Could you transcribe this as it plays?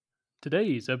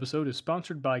Today's episode is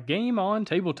sponsored by Game On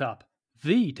Tabletop,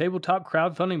 the tabletop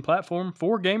crowdfunding platform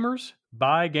for gamers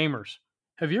by gamers.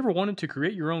 Have you ever wanted to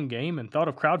create your own game and thought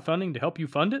of crowdfunding to help you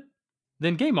fund it?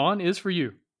 Then Game On is for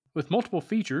you. With multiple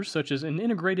features such as an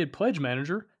integrated pledge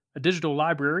manager, a digital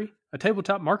library, a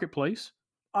tabletop marketplace,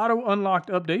 auto-unlocked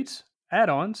updates,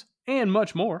 add-ons, and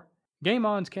much more, Game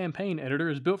On's campaign editor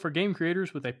is built for game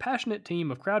creators with a passionate team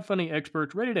of crowdfunding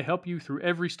experts ready to help you through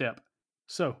every step.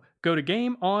 So, go to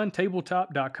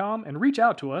GameOnTabletop.com and reach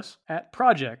out to us at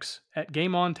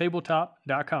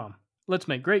projects@GameOnTabletop.com. Let's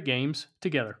make great games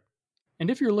together. And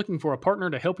if you're looking for a partner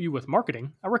to help you with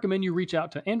marketing, I recommend you reach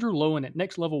out to Andrew Lowen at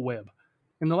Next Level Web.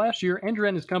 In the last year, Andrew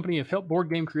and his company have helped board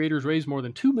game creators raise more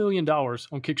than $2 million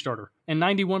on Kickstarter, and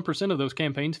 91% of those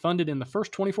campaigns funded in the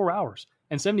first 24 hours,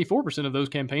 and 74% of those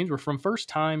campaigns were from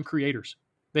first-time creators.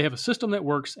 They have a system that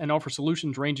works and offers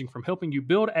solutions ranging from helping you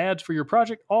build ads for your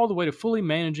project all the way to fully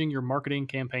managing your marketing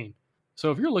campaign.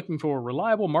 So if you're looking for a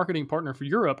reliable marketing partner for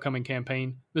your upcoming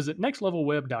campaign, visit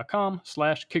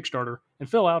nextlevelweb.com/Kickstarter and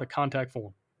fill out a contact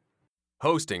form.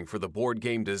 Hosting for the Board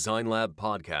Game Design Lab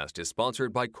podcast is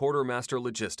sponsored by Quartermaster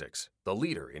Logistics, the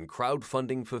leader in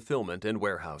crowdfunding fulfillment and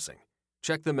warehousing.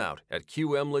 Check them out at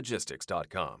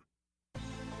qmlogistics.com.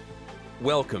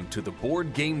 Welcome to the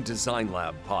Board Game Design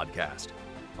Lab podcast,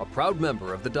 a proud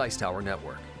member of the Dice Tower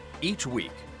Network. Each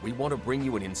week, we want to bring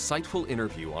you an insightful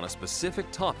interview on a specific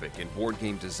topic in board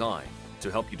game design to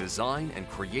help you design and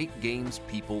create games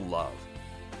people love.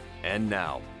 And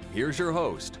now, here's your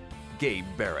host, Gabe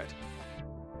Barrett.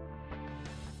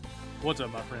 What's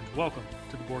up, my friends? Welcome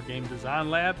to the Board Game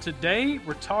Design Lab. Today,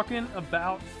 we're talking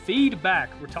about feedback.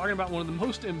 We're talking about one of the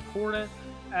most important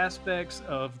aspects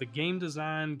of the game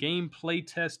design, game play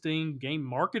testing, game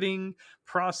marketing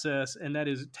process, and that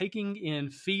is taking in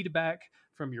feedback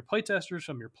from your playtesters,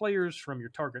 from your players, from your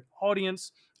target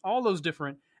audience, all those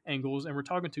different angles. And we're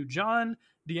talking to John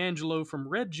D'Angelo from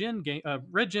Red Gen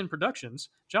Productions.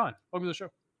 John, welcome to the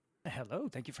show. Hello,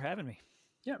 thank you for having me.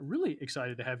 Yeah, really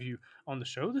excited to have you on the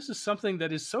show. This is something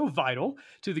that is so vital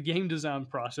to the game design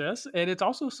process. And it's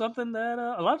also something that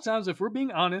a lot of times, if we're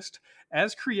being honest,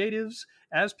 as creatives,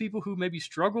 as people who maybe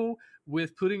struggle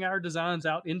with putting our designs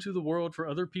out into the world for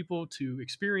other people to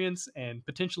experience and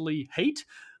potentially hate,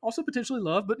 also potentially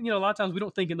love. But, a lot of times we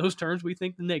don't think in those terms. We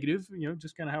think the negative,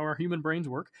 just kind of how our human brains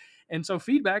work. And so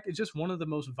feedback is just one of the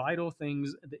most vital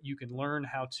things that you can learn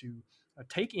how to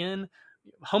take in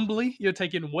humbly,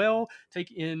 take in well,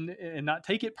 take in and not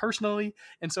take it personally.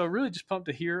 And so really just pumped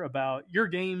to hear about your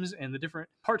games and the different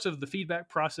parts of the feedback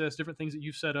process, different things that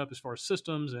you've set up as far as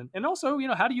systems and also,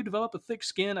 how do you develop a thick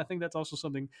skin? I think that's also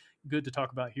something good to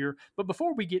talk about here. But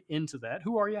before we get into that,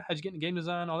 who are you? How'd you get into game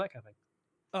design? All that kind of thing.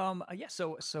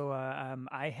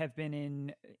 I have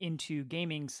been into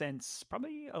gaming since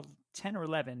probably 10 or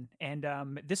 11. And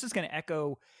this is going to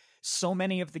echo so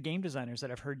many of the game designers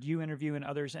that I've heard you interview and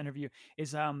others interview.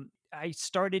 I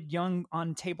started young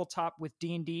on tabletop with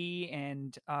D&D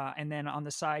and then on the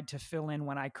side to fill in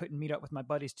when I couldn't meet up with my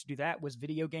buddies to do that was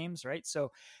video games, right?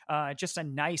 So just a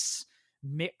nice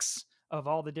mix of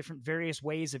all the different various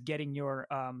ways of getting your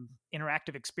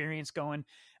interactive experience going.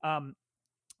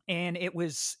 And it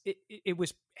was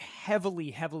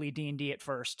heavily D&D at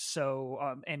first.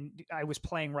 So, and I was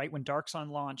playing right when Dark Sun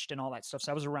launched and all that stuff.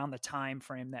 So I was around the time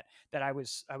frame that I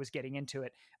was getting into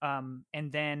it.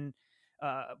 And then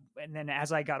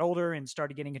as I got older and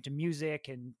started getting into music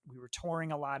and we were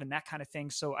touring a lot and that kind of thing.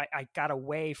 So I got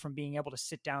away from being able to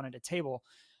sit down at a table.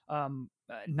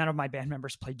 None of my band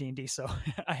members played D&D, so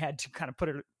I had to kind of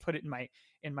put it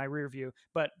in my rear view.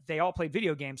 But they all played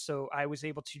video games, so I was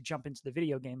able to jump into the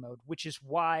video game mode, which is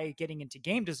why getting into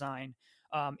game design,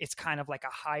 it's kind of like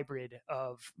a hybrid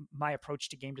of my approach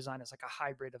to game design is like a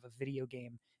hybrid of a video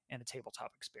game and a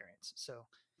tabletop experience. So,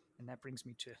 and that brings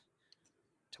me to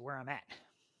where I'm at.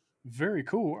 Very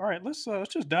cool. All right, let's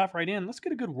just dive right in. Let's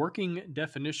get a good working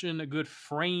definition, a good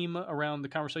frame around the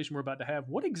conversation we're about to have.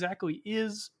 What exactly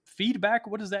is feedback?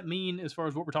 What does that mean as far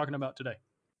as what we're talking about today?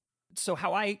 So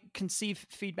how I conceive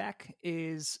feedback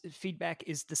is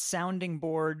the sounding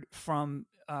board from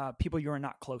people you're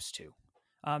not close to.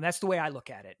 That's the way I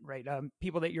look at it, right?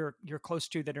 People that you're close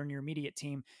to that are in your immediate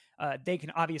team, they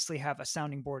can obviously have a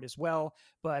sounding board as well,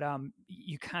 but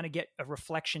you kind of get a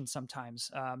reflection sometimes.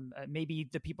 Maybe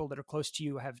the people that are close to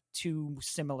you have too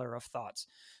similar of thoughts.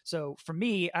 So for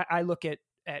me, I look at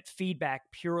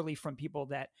feedback purely from people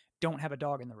that don't have a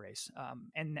dog in the race,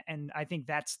 and I think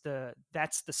that's the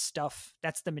stuff,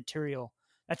 that's the material,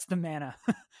 that's the manna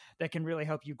that can really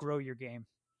help you grow your game.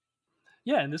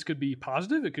 Yeah, and this could be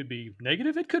positive, it could be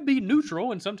negative, it could be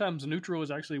neutral, and sometimes neutral is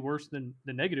actually worse than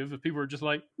the negative if people are just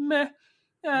like, meh,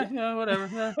 yeah,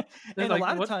 whatever. And Like, a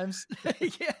lot of what? times,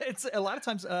 yeah, it's a lot of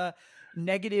times,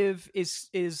 negative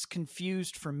is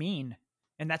confused for mean,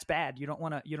 and that's bad. You don't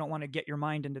want to get your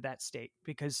mind into that state,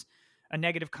 because a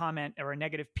negative comment or a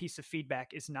negative piece of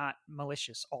feedback is not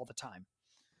malicious all the time.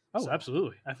 Oh, So,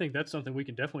 absolutely. I think that's something we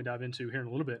can definitely dive into here in a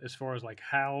little bit, as far as like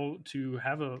how to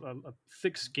have a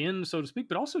thick skin, so to speak,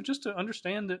 but also just to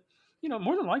understand that,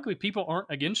 more than likely people aren't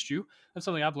against you. That's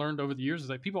something I've learned over the years, is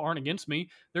that people aren't against me.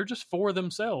 They're just for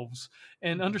themselves.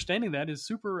 And understanding that is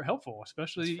super helpful,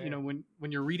 especially,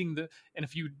 when you're reading and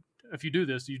if you do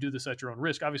this at your own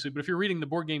risk, obviously. But if you're reading the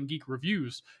Board Game Geek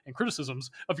reviews and criticisms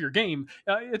of your game,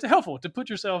 it's helpful to put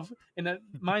yourself in that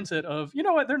mindset of, you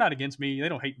know what, they're not against me, they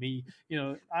don't hate me.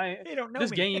 they don't know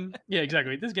this me. game, yeah,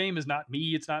 exactly. This game is not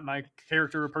me. It's not my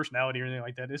character or personality or anything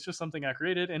like that. It's just something I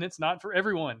created, and it's not for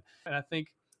everyone. And I think,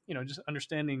 just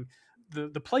understanding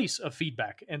the place of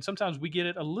feedback, and sometimes we get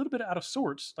it a little bit out of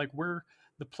sorts, like where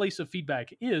the place of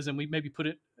feedback is, and we maybe put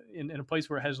it in a place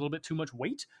where it has a little bit too much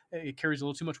weight. It carries a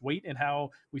little too much weight in how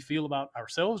we feel about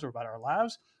ourselves or about our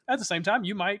lives. At the same time,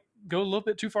 you might go a little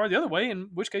bit too far the other way, in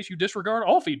which case you disregard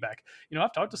all feedback.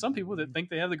 I've talked to some people that think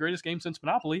they have the greatest game since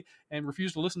Monopoly and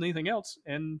refuse to listen to anything else,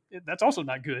 and that's also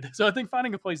not good. So I think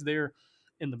finding a place there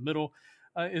in the middle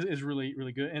is really,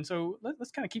 really good. And so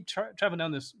let's kind of keep traveling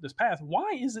down this path.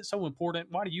 Why is it so important?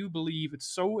 Why do you believe it's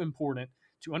so important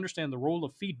to understand the role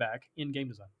of feedback in game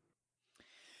design?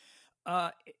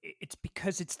 It's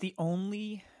because it's the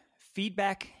only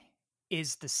feedback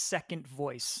is the second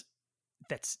voice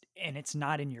and it's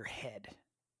not in your head,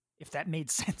 if that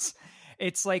made sense.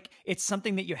 It's like, it's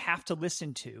something that you have to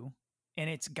listen to, and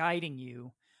it's guiding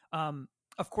you.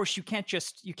 Of course, you can't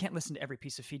listen to every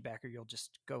piece of feedback, or you'll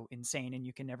just go insane and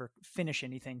you can never finish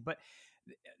anything. But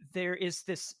there is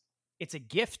this, it's a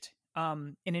gift.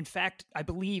 And in fact, I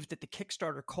believe that the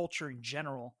Kickstarter culture in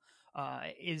general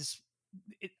is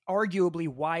arguably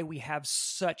why we have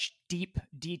such deep,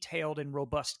 detailed, and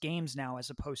robust games now, as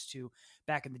opposed to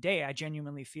back in the day. I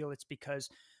genuinely feel it's because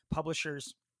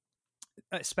publishers,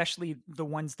 especially the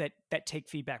ones that take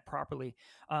feedback properly,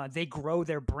 they grow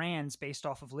their brands based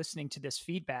off of listening to this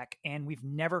feedback. And we've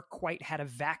never quite had a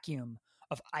vacuum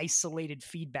of isolated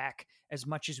feedback as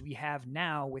much as we have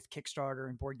now with Kickstarter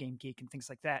and Board Game Geek and things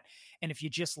like that. And if you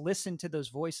just listen to those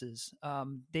voices,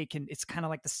 it's kind of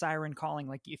like the siren calling.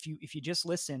 Like if you just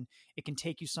listen, it can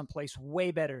take you someplace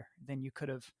way better than you could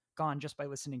have gone just by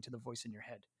listening to the voice in your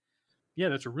head. Yeah,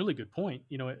 that's a really good point.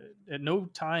 At no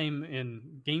time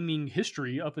in gaming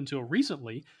history up until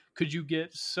recently could you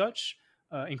get such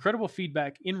incredible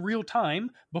feedback in real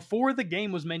time before the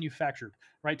game was manufactured,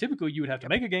 right? Typically, you would have to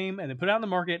make a game and then put it out in the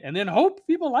market and then hope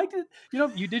people liked it.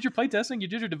 You did your play testing, you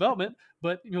did your development,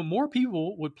 but more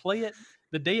people would play it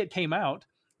the day it came out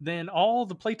than all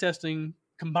the play testing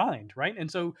combined, right? And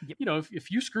so,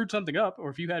 if you screwed something up, or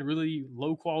if you had really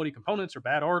low quality components or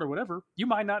bad art or whatever, you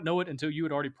might not know it until you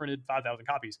had already printed 5,000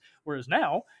 copies. Whereas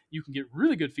now you can get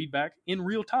really good feedback in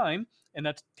real time, and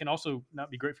that can also not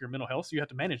be great for your mental health. So you have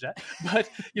to manage that. But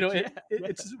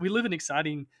we live in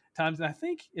exciting times, and I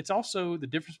think it's also the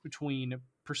difference between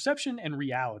perception and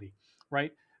reality,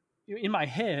 right? In my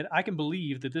head, I can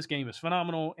believe that this game is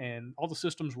phenomenal and all the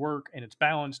systems work and it's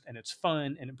balanced and it's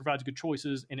fun and it provides good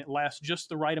choices and it lasts just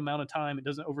the right amount of time. It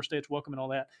doesn't overstay its welcome and all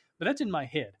that. But that's in my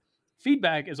head.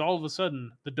 Feedback is all of a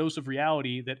sudden the dose of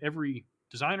reality that every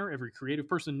designer, every creative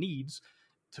person needs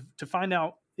to find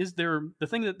out, is there the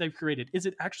thing that they've created, is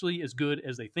it actually as good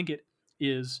as they think it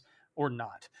is or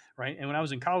not, right? And when I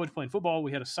was in college playing football,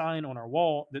 we had a sign on our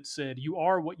wall that said, "You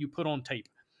are what you put on tape."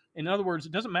 In other words,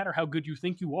 it doesn't matter how good you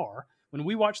think you are. When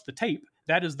we watch the tape,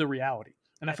 that is the reality.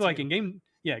 And I feel like in game,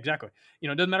 yeah, exactly. It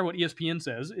doesn't matter what ESPN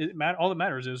says. All that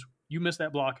matters is you miss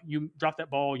that block, you drop that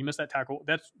ball, you miss that tackle.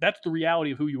 That's the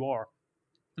reality of who you are.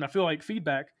 And I feel like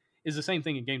feedback is the same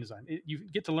thing in game design. You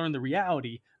get to learn the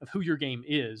reality of who your game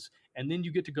is, and then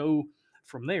you get to go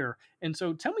from there. And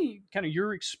so tell me kind of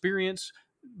your experience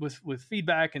with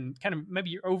feedback and kind of maybe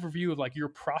your overview of like your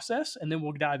process, and then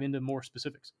we'll dive into more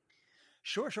specifics.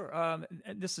 Sure.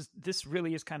 This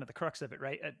really is kind of the crux of it,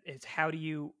 right? It's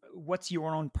what's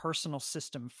your own personal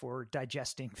system for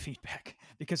digesting feedback?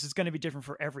 Because it's going to be different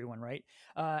for everyone, right?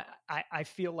 I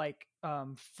feel like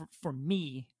for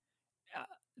me,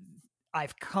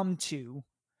 I've come to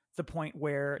the point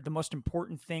where the most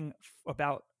important thing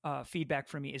about feedback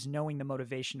for me is knowing the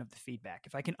motivation of the feedback.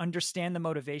 If I can understand the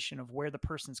motivation of where the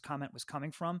person's comment was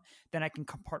coming from, then I can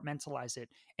compartmentalize it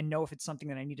and know if it's something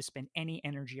that I need to spend any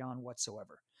energy on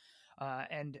whatsoever.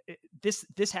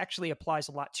 This actually applies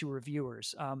a lot to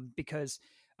reviewers, because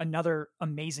another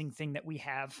amazing thing that we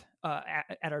have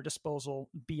at our disposal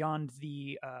beyond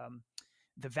the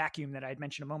the vacuum that I had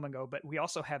mentioned a moment ago, but we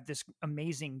also have this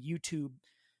amazing YouTube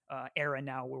era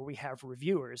now where we have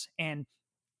reviewers. And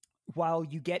while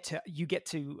you get to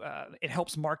it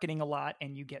helps marketing a lot,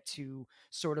 and you get to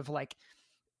sort of like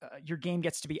your game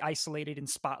gets to be isolated and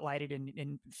spotlighted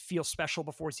and feel special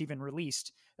before it's even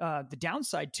released. The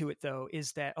downside to it, though,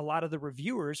 is that a lot of the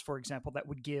reviewers, for example, that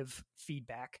would give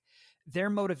feedback, their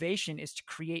motivation is to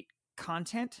create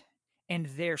content, and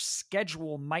their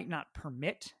schedule might not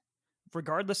permit,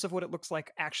 regardless of what it looks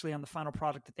like actually on the final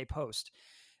product that they post.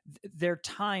 Their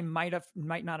time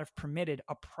might not have permitted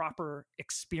a proper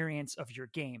experience of your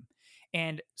game.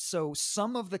 And so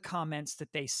some of the comments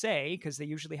that they say, because they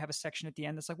usually have a section at the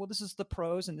end that's like, well, this is the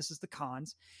pros and this is the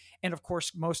cons. And of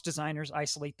course, most designers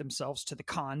isolate themselves to the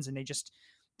cons, and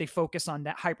they focus on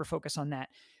that, hyper focus on that.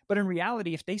 But in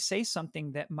reality, if they say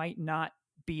something that might not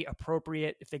be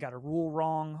appropriate, if they got a rule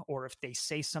wrong, or if they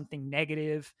say something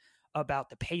negative about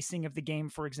the pacing of the game,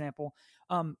 for example,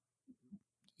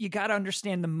 you got to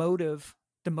understand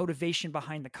the motivation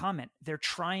behind the comment. They're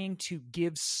trying to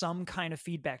give some kind of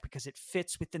feedback because it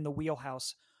fits within the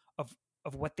wheelhouse of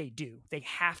what they do. They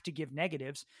have to give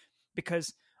negatives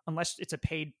because unless it's a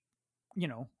paid,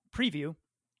 preview,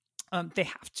 they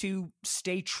have to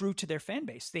stay true to their fan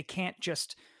base. They can't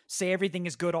just say everything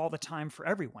is good all the time for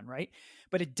everyone, right?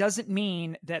 But it doesn't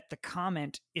mean that the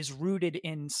comment is rooted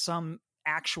in some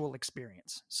actual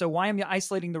experience. So why I'm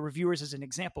isolating the reviewers as an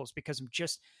example is because I'm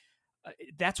just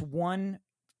that's one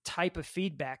type of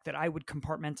feedback that I would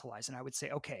compartmentalize, and I would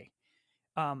say, okay,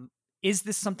 is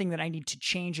this something that I need to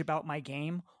change about my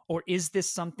game, or is this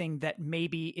something that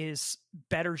maybe is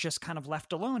better just kind of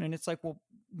left alone? And it's like, well,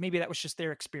 maybe that was just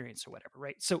their experience or whatever,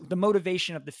 right? So the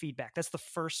motivation of the feedback, that's the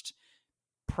first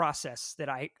process that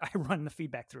I run the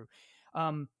feedback through.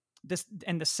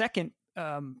 The second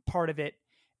part of it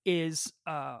is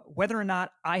whether or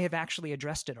not I have actually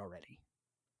addressed it already.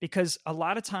 Because a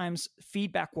lot of times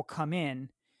feedback will come in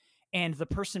and the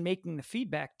person making the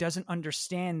feedback doesn't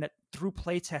understand that through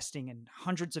playtesting and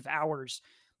hundreds of hours,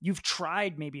 you've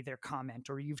tried maybe their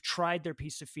comment or you've tried their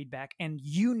piece of feedback, and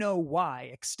you know why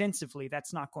extensively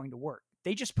that's not going to work.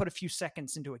 They just put a few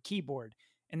seconds into a keyboard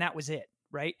and that was it,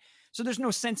 right? So there's no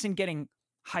sense in getting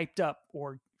hyped up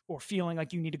or feeling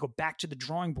like you need to go back to the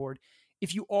drawing board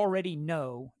if you already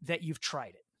know that you've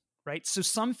tried it, right? So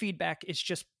some feedback is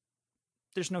just,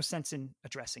 there's no sense in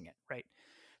addressing it, right?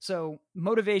 So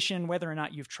motivation, whether or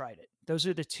not you've tried it, those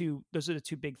are the two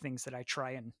big things that I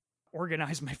try and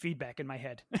organize my feedback in my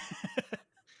head.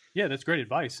 Yeah, that's great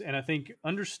advice. And I think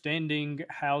understanding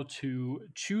how to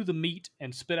chew the meat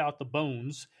and spit out the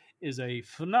bones is a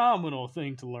phenomenal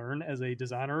thing to learn as a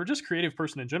designer or just creative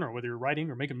person in general, whether you're writing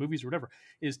or making movies or whatever,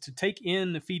 is to take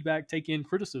in the feedback, take in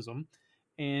criticism,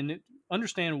 and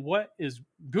understand what is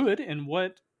good and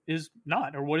what is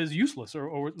not, or what is useless,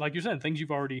 or like you said, things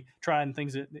you've already tried and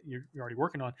things that you're already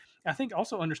working on. I think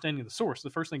also understanding the source,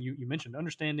 the first thing you mentioned,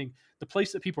 understanding the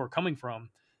place that people are coming from.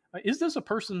 Is this a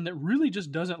person that really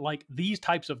just doesn't like these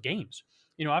types of games?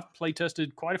 I've play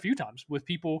tested quite a few times with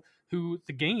people who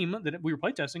the game that we were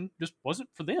play testing just wasn't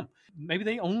for them. Maybe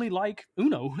they only like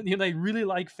Uno. They really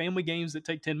like family games that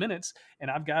take 10 minutes.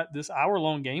 And I've got this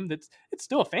hour-long game it's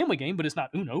still a family game, but it's not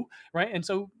Uno, right? And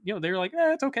so, they're like,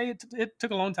 it's okay. It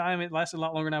took a long time. It lasted a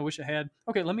lot longer than I wish it had.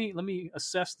 Okay, let me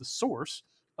assess the source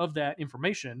of that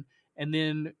information and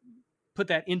then put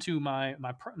that into my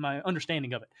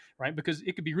understanding of it, right? Because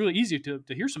it could be really easy to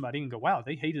hear somebody and go, wow,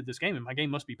 they hated this game and my game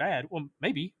must be bad. Well,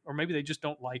 maybe they just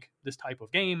don't like this type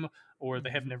of game, or they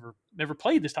have never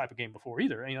played this type of game before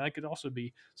either. That could also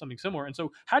be something similar. And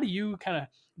so how do you kind of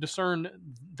discern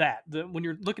that when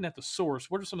you're looking at the source?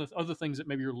 What are some of the other things that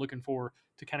maybe you're looking for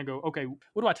to kind of go, okay,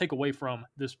 what do I take away from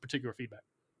this particular feedback?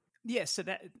 Yeah, so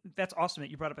that's awesome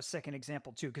that you brought up a second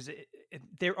example too, because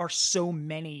there are so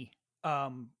many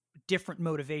different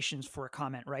motivations for a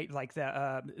comment, right? Like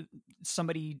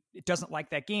somebody doesn't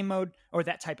like that game mode or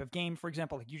that type of game, for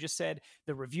example, like you just said,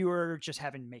 the reviewer just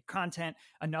having to make content.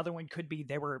 Another one could be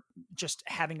they were just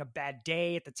having a bad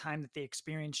day at the time that they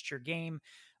experienced your game.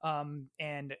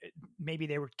 And maybe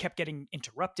they kept getting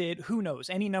interrupted. Who knows?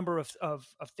 Any number of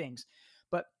things.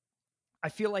 But I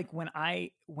feel like when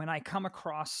I come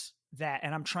across that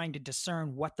and I'm trying to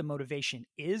discern what the motivation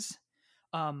is,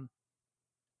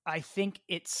 I think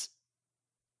it's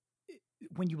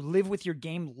when you live with your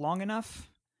game long enough,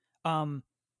 when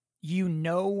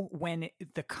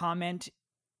the comment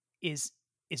is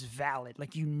valid.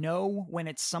 Like, when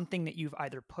it's something that you've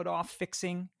either put off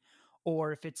fixing,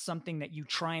 or if it's something that you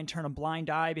try and turn a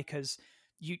blind eye because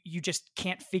you just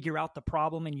can't figure out the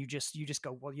problem, and you just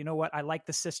go, well, you know what? I like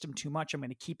the system too much. I'm going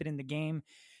to keep it in the game.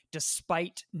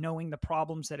 despite knowing the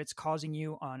problems that it's causing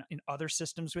you in other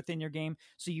systems within your game.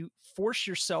 So you force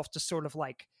yourself to sort of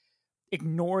like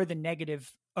ignore the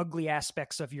negative, ugly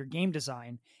aspects of your game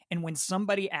design. And when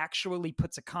somebody actually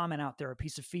puts a comment out there, a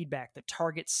piece of feedback that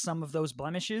targets some of those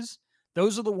blemishes,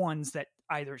 those are the ones that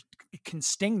either can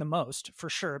sting the most, for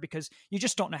sure, because you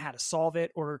just don't know how to solve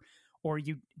it, or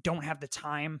you don't have the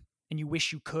time and you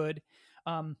wish you could.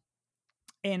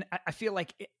 And I feel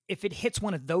like if it hits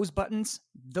one of those buttons,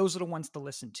 those are the ones to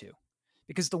listen to,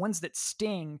 because the ones that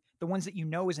sting, the ones that you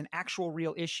know is an actual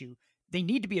real issue, they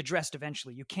need to be addressed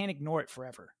eventually. You can't ignore it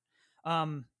forever.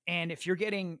 And if you're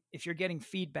getting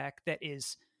feedback that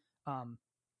is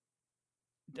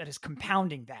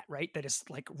compounding that, right, that is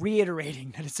like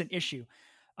reiterating that it's an issue,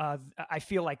 I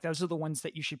feel like those are the ones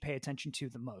that you should pay attention to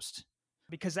the most,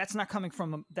 because that's not coming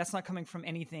from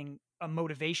anything, a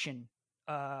motivation,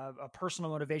 a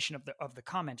personal motivation of the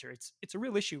commenter. It's a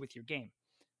real issue with your game,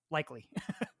 likely.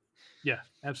 Yeah,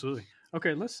 absolutely.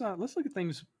 Okay, let's look at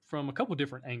things from a couple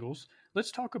different angles.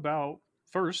 Let's talk about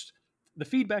first the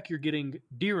feedback you're getting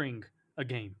during a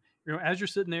game. As you're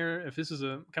sitting there, if this is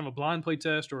a kind of a blind play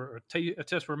test, or a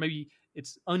test where maybe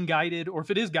it's unguided, or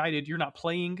if it is guided, you're not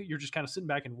playing, you're just kind of sitting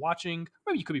back and watching.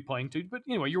 Maybe you could be playing too, but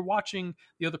anyway, you're watching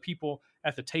the other people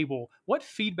at the table. What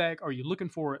feedback are you looking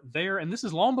for there? And this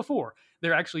is long before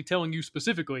they're actually telling you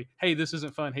specifically, hey, this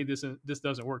isn't fun. Hey, this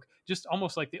doesn't work. Just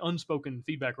almost like the unspoken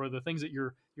feedback, or the things that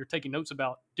you're taking notes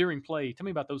about during play. Tell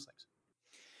me about those things.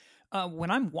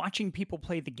 When I'm watching people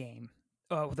play the game,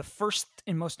 the first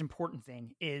and most important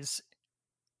thing is,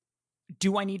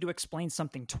 do I need to explain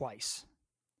something twice?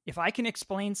 If I can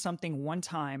explain something one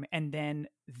time and then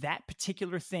that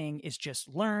particular thing is just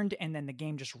learned and then the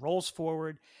game just rolls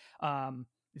forward,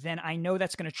 then I know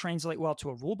that's going to translate well to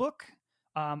a rule book.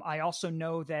 I also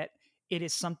know that it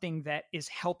is something that is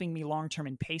helping me long-term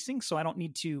in pacing. So I don't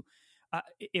need to,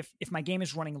 if my game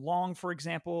is running long, for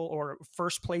example, or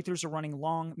first playthroughs are running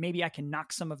long, maybe I can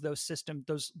knock some of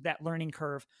that learning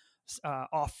curve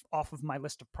off of my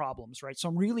list of problems, right? So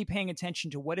I'm really paying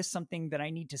attention to what is something that I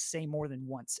need to say more than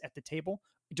once at the table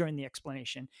during the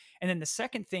explanation. And then the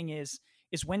second thing is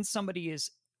when somebody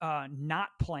is not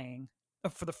playing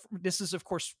this is, of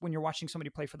course, when you're watching somebody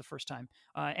play for the first time,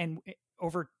 and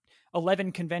over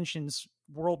 11 conventions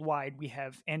worldwide we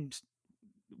have, and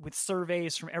with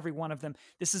surveys from every one of them,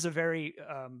 this is a very,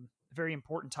 very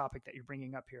important topic that you're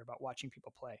bringing up here about watching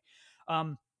people play,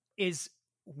 is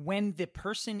when the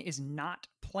person is not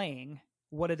playing,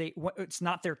 it's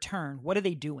not their turn, what are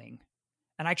they doing?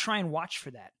 And I try and watch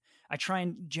for that. I try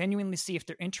and genuinely see if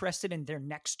they're interested in their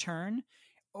next turn,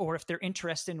 or if they're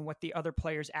interested in what the other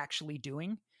player's actually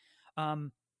doing.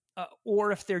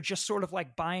 Or if they're just sort of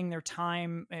like buying their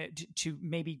time to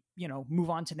maybe, move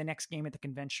on to the next game at the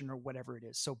convention or whatever it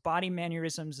is. So body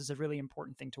mannerisms is a really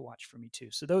important thing to watch for me too.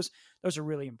 So those are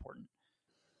really important.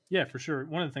 Yeah, for sure.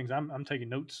 One of the things I'm taking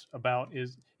notes about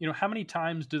is, how many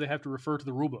times do they have to refer to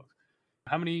the rule book?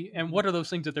 How many, and what are those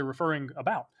things that they're referring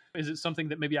about? Is it something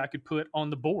that maybe I could put on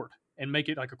the board and make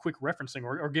it like a quick referencing,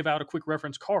 or give out a quick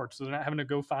reference card so they're not having to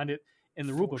go find it in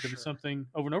the rule book if it's something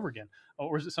over and over again?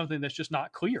 Or is it something that's just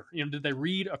not clear? Did they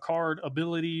read a card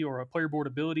ability or a player board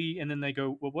ability and then they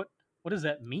go, well, what does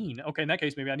that mean? Okay, in that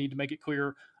case, maybe I need to make it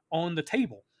clear on the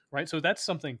table, right? So that's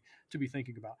something to be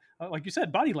thinking about. Like you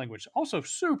said, body language, also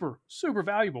super, super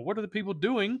valuable. What are the people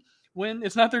doing when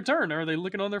it's not their turn? Are they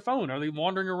looking on their phone? Are they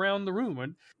wandering around the room?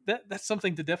 And that's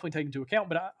something to definitely take into account.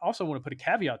 But I also want to put a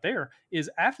caveat there, is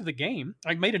after the game,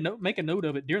 like make a note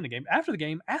of it during the game. After the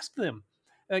game, ask them,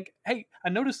 like, hey, I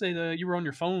noticed that you were on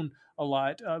your phone a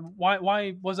lot.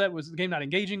 Why was that? Was the game not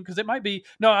engaging? Because it might be,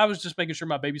 no, I was just making sure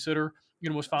my babysitter,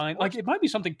 was fine. Like, it might be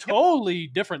something totally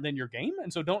different than your game.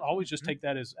 And so don't always just take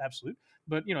that as absolute,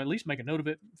 but, at least make a note of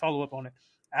it, follow up on it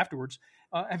afterwards.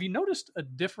 Have you noticed a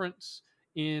difference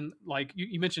in, like,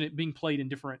 you mentioned it being played in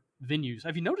different venues?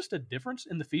 Have you noticed a difference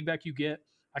in the feedback you get,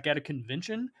 like at a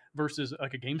convention versus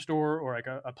like a game store or like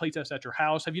a playtest at your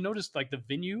house? Have you noticed like the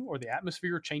venue or the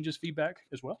atmosphere changes feedback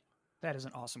as well? That is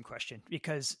an awesome question,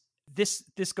 because this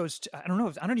goes to, I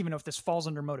don't even know if this falls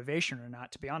under motivation or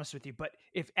not, to be honest with you. But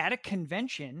if at a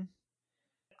convention,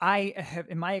 I have,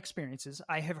 in my experiences,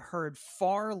 I have heard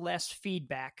far less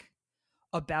feedback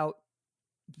about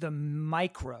the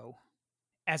micro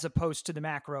as opposed to the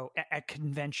macro at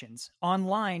conventions.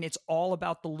 Online, it's all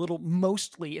about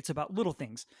mostly it's about little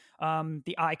things.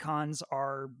 The icons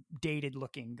are dated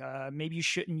looking. Maybe you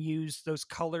shouldn't use those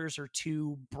colors, are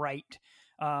too bright.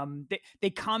 They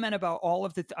comment about all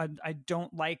of I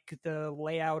don't like the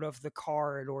layout of the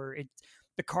card, or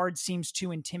the card seems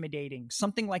too intimidating,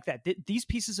 something like that. These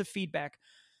pieces of feedback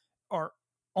are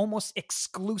almost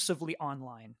exclusively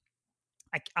online.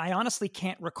 I honestly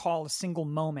can't recall a single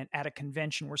moment at a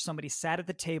convention where somebody sat at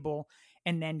the table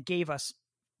and then gave us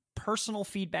personal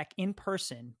feedback in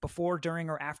person before, during,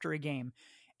 or after a game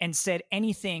and said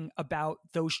anything about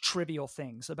those trivial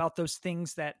things, about those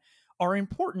things that are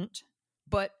important,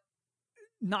 but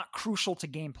not crucial to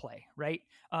gameplay, right?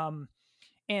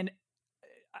 And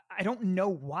I don't know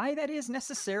why that is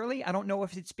necessarily. I don't know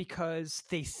if it's because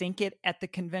they think it at the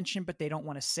convention, but they don't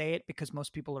want to say it because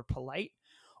most people are polite,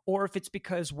 or if it's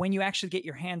because when you actually get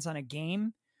your hands on a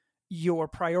game, your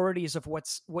priorities of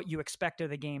what you expect of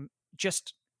the game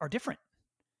just are different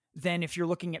than if you're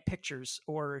looking at pictures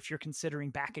or if you're considering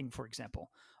backing, for example.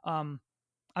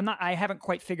 I haven't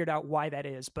quite figured out why that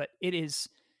is, but it is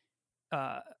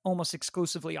almost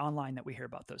exclusively online that we hear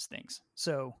about those things.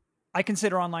 So I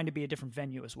consider online to be a different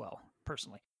venue as well,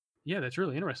 personally. Yeah, that's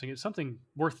really interesting. It's something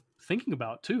worth thinking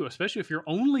about too, especially if you're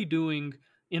only doing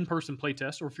in-person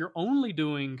playtests, or if you're only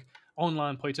doing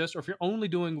online playtests, or if you're only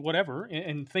doing whatever,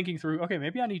 and thinking through, okay,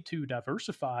 maybe I need to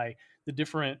diversify the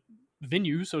different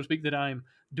venues, so to speak, that I'm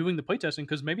doing the playtesting,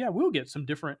 because maybe I will get some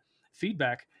different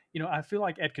feedback. I feel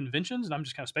like at conventions, and I'm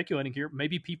just kind of speculating here,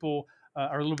 maybe people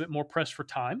are a little bit more pressed for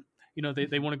time.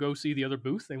 They want to go see the other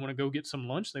booth. They want to go get some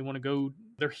lunch.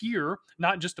 They're here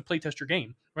not just to play test your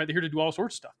game, right? They're here to do all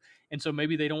sorts of stuff. And so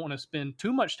maybe they don't want to spend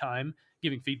too much time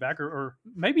giving feedback, or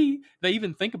maybe they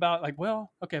even think about like,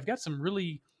 well, okay, I've got some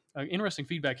really interesting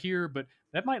feedback here, but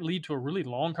that might lead to a really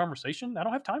long conversation. I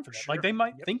don't have time for that. Sure. Like they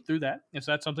might think through that. And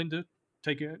so that's something to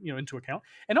take into account.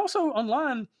 And also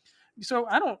online. So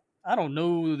I don't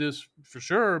know this for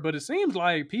sure, but it seems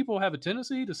like people have a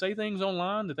tendency to say things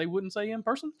online that they wouldn't say in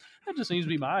person. That just seems to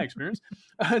be my experience.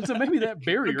 And so maybe that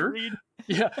barrier,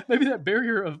 maybe that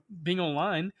barrier of being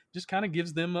online just kind of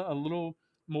gives them a little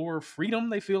more freedom,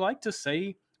 they feel like, to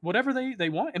say whatever they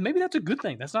want. And maybe that's a good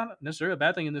thing. That's not necessarily a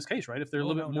bad thing in this case, right? If they're a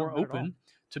little bit more open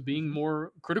to being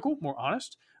more critical, more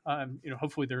honest,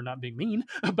 hopefully they're not being mean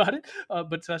about it,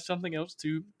 but that's something else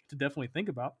to definitely think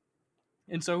about.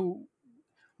 And so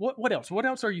what else? What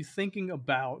else are you thinking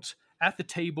about at the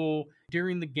table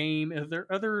during the game? Are there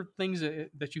other things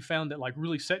that you found that like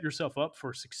really set yourself up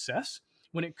for success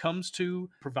when it comes to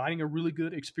providing a really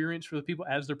good experience for the people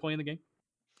as they're playing the game?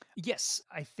 Yes,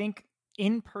 I think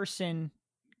in-person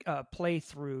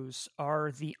playthroughs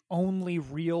are the only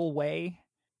real way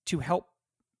to help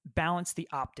balance the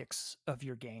optics of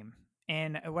your game.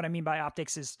 And what I mean by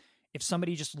optics is if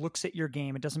somebody just looks at your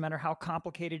game, it doesn't matter how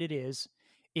complicated it is.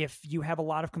 If you have a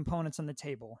lot of components on the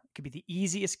table, it could be the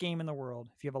easiest game in the world.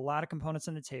 If you have a lot of components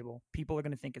on the table, people are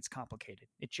going to think it's complicated.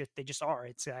 They just are.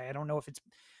 I don't know if it's,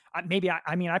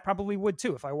 I probably would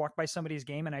too. If I walked by somebody's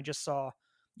game and I just saw,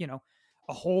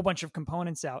 a whole bunch of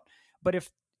components out, but if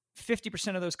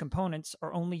 50% of those components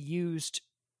are only used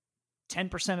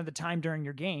 10% of the time during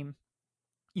your game,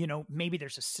 maybe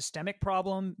there's a systemic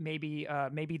problem. Maybe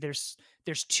there's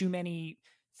too many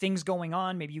things going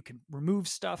on. Maybe you can remove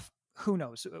stuff. Who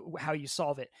knows how you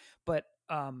solve it, but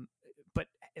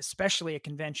especially at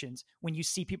conventions, when you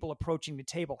see people approaching the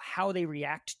table, how they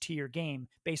react to your game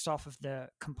based off of the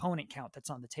component count that's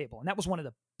on the table. And that was one of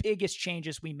the biggest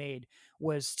changes we made,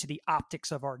 was to the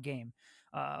optics of our game,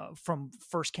 from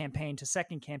first campaign to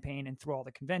second campaign and through all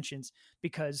the conventions,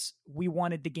 because we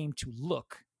wanted the game to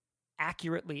look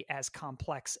accurately as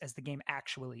complex as the game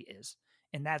actually is.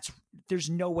 And there's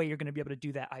no way you're going to be able to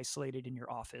do that isolated in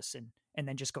your office and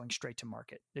then just going straight to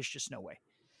market. There's just no way.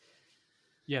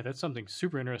 Yeah, that's something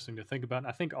super interesting to think about. And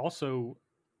I think also,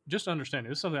 just understanding,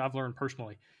 this is something I've learned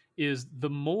personally, is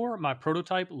the more my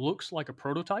prototype looks like a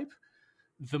prototype,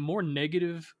 the more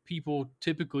negative people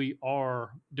typically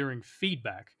are during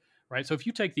feedback, right? So if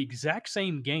you take the exact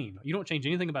same game, you don't change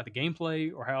anything about the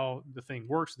gameplay or how the thing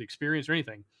works, the experience or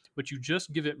anything, but you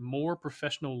just give it more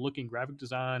professional looking graphic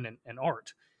design and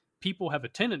art, people have a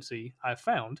tendency, I've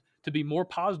found, to be more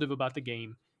positive about the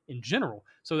game in general.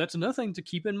 So that's another thing to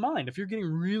keep in mind. If you're getting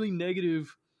really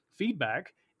negative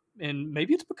feedback, and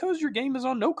maybe it's because your game is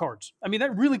on no cards. I mean,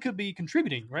 that really could be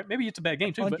contributing, right? Maybe it's a bad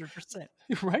game too, 100%.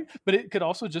 Right? But it could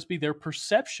also just be their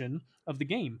perception of the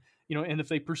game. And if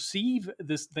they perceive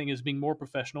this thing as being more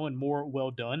professional and more well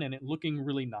done and it looking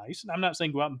really nice, and I'm not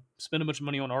saying go out and spend a bunch of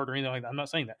money on art or anything like that. I'm not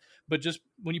saying that. But just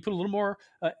when you put a little more,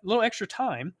 a little extra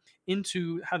time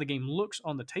into how the game looks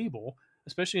on the table,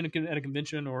 especially at a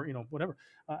convention or, whatever,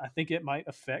 I think it might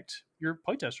affect your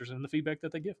playtesters and the feedback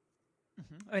that they give.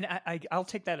 Mm-hmm. And I'll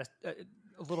take that a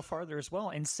little farther as well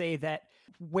and say that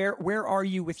where are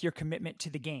you with your commitment to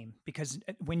the game? Because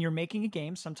when you're making a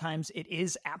game, sometimes it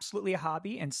is absolutely a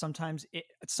hobby, and sometimes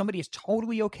somebody is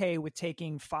totally okay with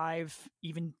taking 5,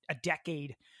 even a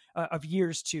decade of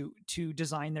years to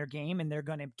design their game, and they're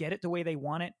going to get it the way they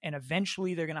want it, and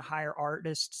eventually they're going to hire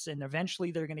artists, and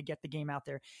eventually they're going to get the game out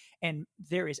there, and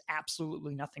there is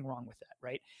absolutely nothing wrong with that,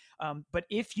 right? But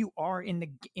if you are in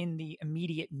the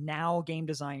immediate now game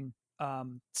design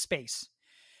space,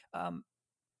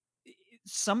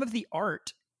 some of the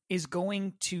art is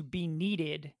going to be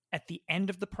needed at the end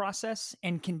of the process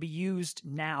and can be used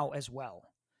now as well.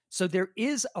 So there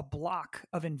is a block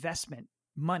of investment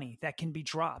money that can be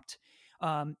dropped.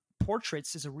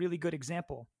 Portraits is a really good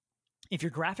example. If your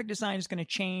graphic design is going to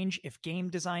change, if game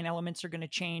design elements are going to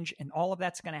change, and all of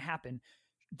that's going to happen,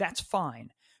 that's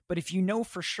fine. But if you know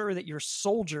for sure that your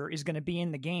soldier is going to be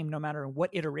in the game, no matter what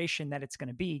iteration that it's going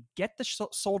to be, get the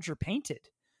soldier painted,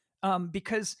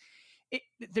 because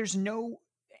there's no,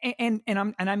 and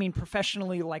I mean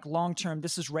professionally, like long term,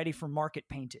 this is ready for market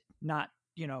painted, not,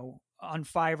 you know, on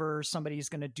Fiverr somebody's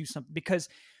going to do something, because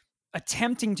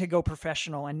attempting to go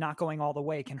professional and not going all the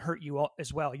way can hurt you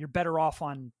as well. You're better off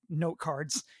on note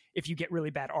cards if you get really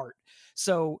bad art.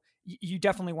 So you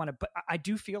definitely want to, but I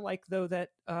do feel like though that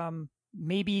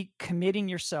maybe committing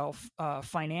yourself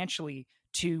financially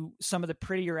to some of the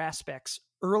prettier aspects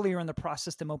earlier in the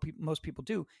process than most people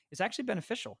do is actually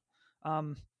beneficial. I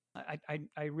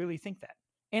really think that.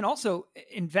 And also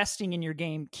investing in your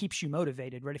game keeps you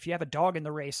motivated, right? If you have a dog in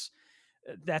the race,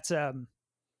 that's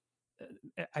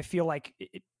I feel like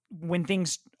when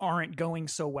things aren't going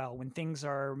so well, when things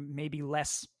are maybe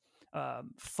less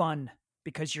fun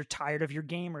because you're tired of your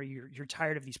game, or you're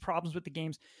tired of these problems with the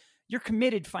games, you're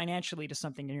committed financially to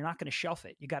something and you're not going to shelf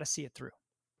it. You got to see it through.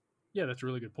 Yeah, that's a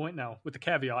really good point. Now, with the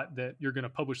caveat that you're going to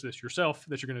publish this yourself,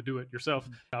 that you're going to do it yourself.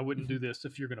 I wouldn't do this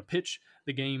if you're going to pitch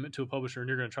the game to a publisher and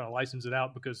you're going to try to license it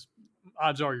out, because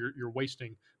odds are you're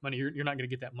wasting money. You're not going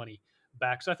to get that money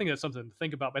back. So I think that's something to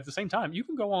think about. But at the same time, you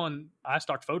can go on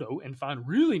iStock Photo and find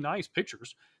really nice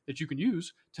pictures that you can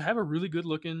use to have a really good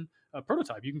looking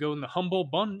prototype. You can go in the Humble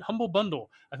Bundle,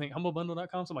 I think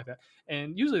humblebundle.com, something like that.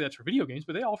 And usually that's for video games,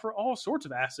 but they offer all sorts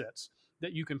of assets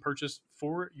that you can purchase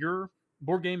for your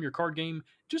board game, your card game,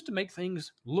 just to make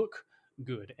things look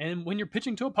good. And when you're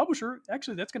pitching to a publisher,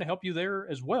 actually that's going to help you there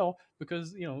as well,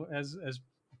 because, you know, as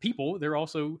people, they're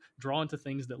also drawn to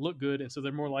things that look good, and so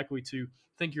they're more likely to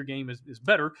think your game is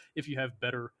better if you have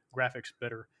better graphics,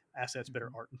 better assets,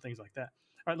 better art, and things like that.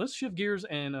 All right, let's shift gears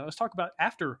and let's talk about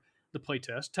after the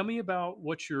playtest. Tell me about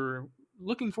what you're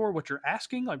looking for, what you're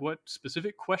asking, like what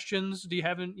specific questions do you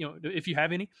have in, you know, if you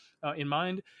have any in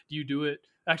mind. Do you do it?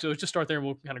 Actually, let's just start there and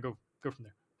we'll kind of go from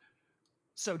there.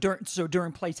 So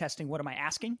during playtesting, what am I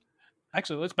asking?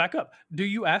 Actually, let's back up. Do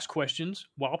you ask questions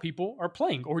while people are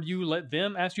playing, or do you let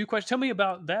them ask you questions? Tell me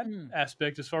about that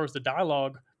aspect as far as the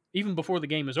dialogue, even before the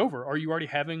game is over. Are you already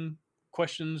having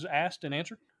questions asked and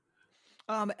answered?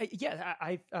 Yeah,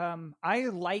 I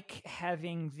like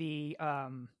having the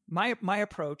my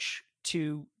approach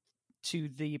to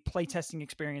the playtesting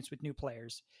experience with new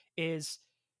players is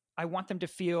I want them to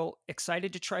feel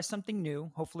excited to try something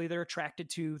new. Hopefully they're attracted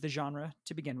to the genre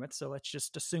to begin with. So let's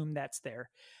just assume that's there.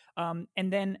 And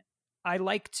then I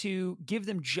like to give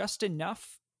them just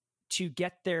enough to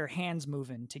get their hands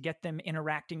moving, to get them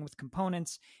interacting with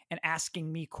components and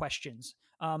asking me questions.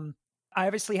 I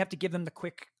obviously have to give them the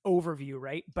quick overview,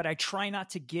 right? But I try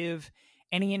not to give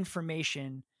any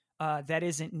information that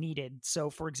isn't needed. So,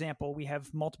 for example, we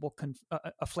have multiple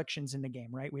afflictions in the game,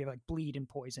 right? We have like bleed and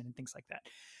poison and things like that.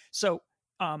 So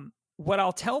what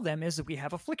I'll tell them is that we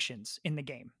have afflictions in the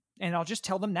game, and I'll just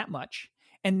tell them that much.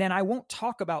 And then I won't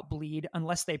talk about bleed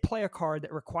unless they play a card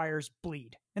that requires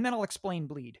bleed. And then I'll explain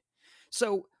bleed.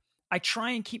 So I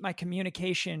try and keep my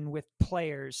communication with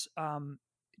players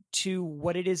to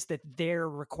what it is that they're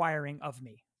requiring of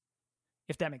me,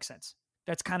 if that makes sense.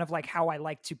 That's kind of like how I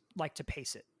like to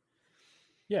pace it.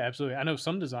 Yeah, absolutely. I know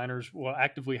some designers will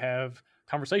actively have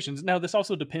conversations. Now, this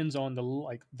also depends on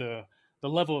the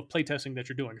level of playtesting that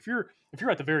you're doing. If you're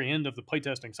at the very end of the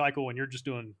playtesting cycle and you're just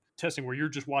doing testing where you're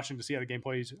just watching to see how the game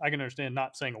plays, I can understand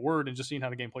not saying a word and just seeing how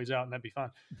the game plays out, and that'd be fine.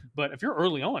 But if you're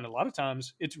early on, a lot of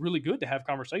times it's really good to have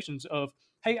conversations of,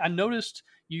 hey, I noticed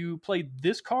you played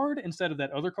this card instead of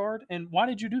that other card, and why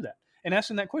did you do that? And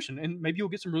asking that question, and maybe you'll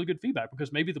get some really good feedback,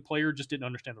 because maybe the player just didn't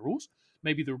understand the rules.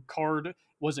 Maybe the card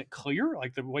wasn't clear,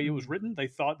 like the way it was written. They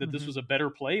thought that this was a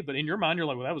better play, but in your mind, you're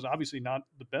like, well, that was obviously not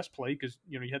the best play, because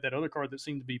you had that other card that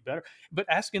seemed to be better. But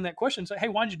asking that question, say, hey,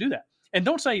 why did you do that? And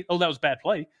don't say, oh, that was bad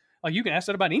play. Like, you can ask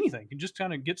that about anything and just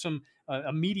kind of get some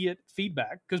immediate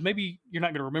feedback, because maybe you're not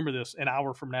going to remember this an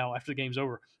hour from now after the game's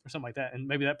over or something like that, and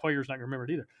maybe that player's not going to remember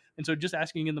it either. And so just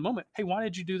asking in the moment, hey, why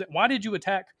did you do that? Why did you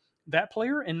attack that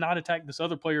player and not attack this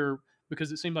other player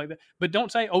because it seemed like that. But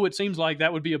don't say, oh, it seems like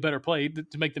that would be a better play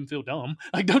to make them feel dumb.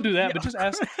 Like, don't do that. Yeah. But just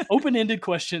ask open-ended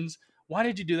questions. Why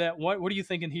did you do that? What are you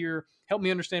thinking here? Help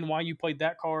me understand why you played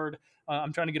that card.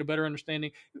 I'm trying to get a better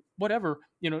understanding. Whatever,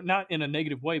 not in a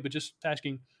negative way, but just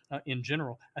asking in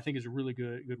general, I think is a really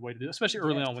good way to do it, especially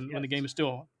early on when the game is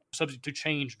still subject to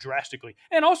change drastically.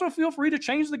 And also feel free to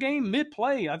change the game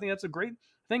mid-play. I think that's a great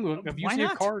thing. If you see a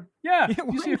card, if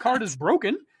you see a card is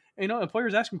broken, a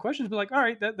player's asking questions, be like, all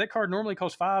right, that card normally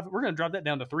costs 5. We're going to drop that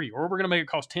down to 3, or we're going to make it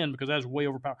cost 10 because that's way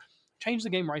overpowered. Change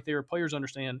the game right there. Players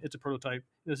understand it's a prototype.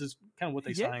 This is kind of what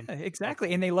they signed.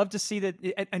 Exactly. And they love to see that.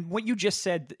 And what you just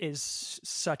said is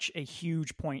such a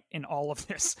huge point in all of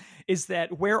this, is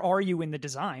that where are you in the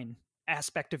design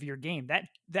aspect of your game?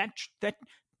 That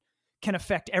can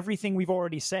affect everything we've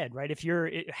already said, right?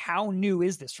 How new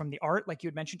is this from the art? Like you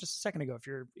had mentioned just a second ago,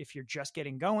 if you're just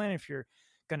getting going, if you're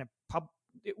going to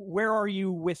where are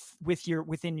you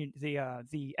within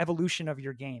the evolution of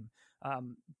your game?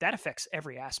 That affects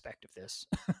every aspect of this,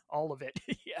 all of it.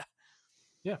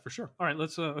 Yeah, for sure. All right,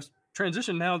 let's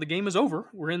transition now. The game is over.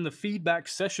 We're in the feedback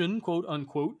session, quote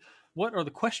unquote. What are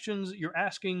the questions you're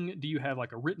asking? Do you have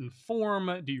like a written form?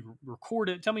 Do you record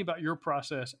it? Tell me about your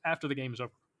process after the game is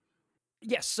over.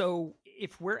 Yes. So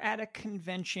if we're at a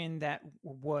convention that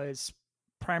was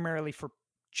primarily for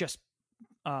just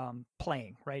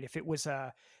playing, right? If it was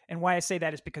and why I say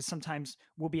that is because sometimes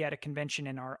we'll be at a convention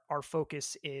and our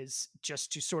focus is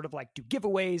just to sort of like do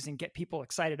giveaways and get people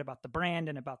excited about the brand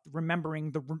and about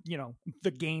remembering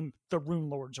the game, the Rune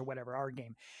Lords or whatever, our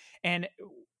game. And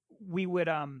we would,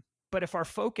 but if our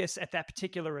focus at that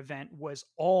particular event was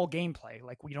all gameplay,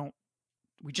 like we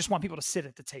just want people to sit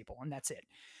at the table and that's it.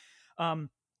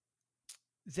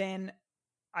 Then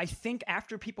I think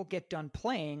after people get done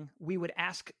playing, we would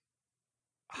ask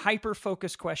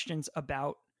hyper-focused questions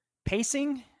about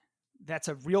pacing. That's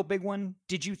a real big one.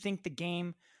 Did you think the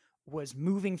game was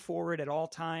moving forward at all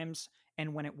times?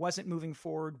 And when it wasn't moving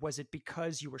forward, was it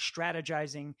because you were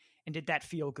strategizing? And did that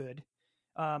feel good?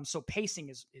 So pacing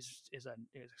is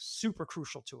super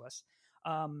crucial to us.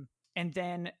 And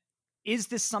then, is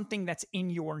this something that's in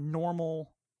your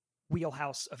normal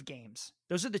wheelhouse of games?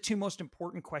 Those are the two most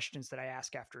important questions that I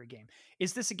ask after a game.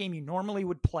 Is this a game you normally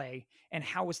would play? And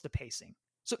how is the pacing?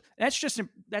 So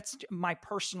that's my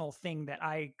personal thing that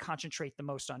I concentrate the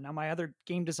most on. Now, my other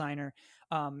game designer,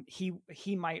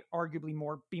 he might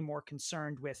arguably be more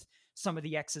concerned with some of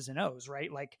the X's and O's,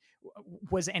 right? Like,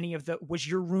 was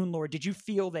your Rune Lord, did you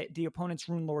feel that the opponent's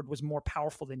Rune Lord was more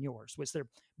powerful than yours? Was there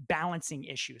balancing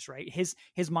issues, right? His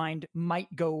mind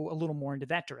might go a little more into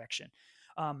that direction.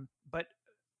 But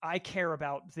I care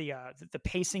about the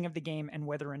pacing of the game and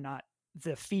whether or not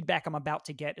the feedback I'm about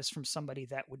to get is from somebody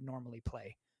that would normally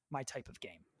play my type of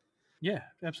game. Yeah,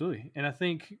 absolutely. And I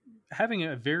think having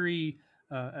a very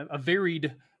a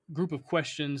varied group of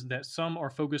questions that some are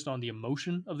focused on the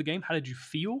emotion of the game. How did you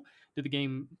feel? Did the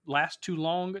game last too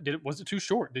long? Was it too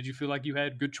short? Did you feel like you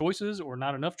had good choices or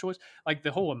not enough choice? Like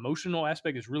the whole emotional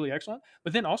aspect is really excellent.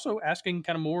 But then also asking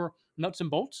kind of more nuts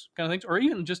and bolts kind of things, or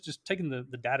even just taking the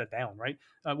data down, right?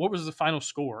 What was the final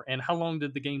score? And how long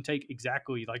did the game take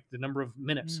exactly? Like the number of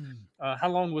minutes? How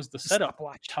long was the setup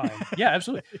time? Yeah,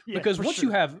 absolutely. Yeah, because once sure.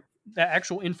 you have that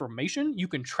actual information, you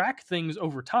can track things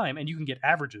over time and you can get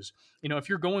averages. If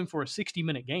you're going for a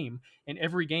 60-minute game and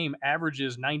every game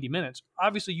averages 90 minutes,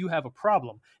 obviously you have a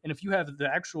problem. And if you have the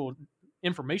actual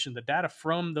information, the data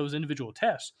from those individual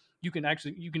tests, you can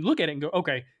look at it and go,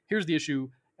 okay, here's the issue.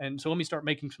 And so let me start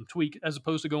making some tweak, as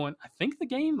opposed to going, I think the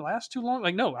game lasts too long.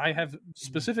 Like, no, I have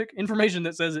specific information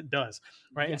that says it does,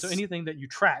 right? Yes. And so anything that you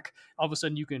track, all of a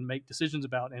sudden you can make decisions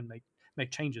about and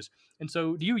make changes. And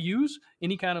so do you use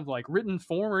any kind of like written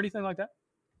form or anything like that?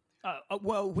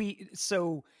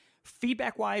 So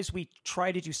feedback wise, we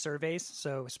try to do surveys.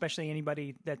 So especially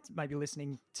anybody that might be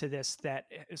listening to this that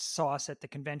saw us at the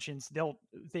conventions,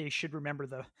 they should remember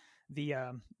the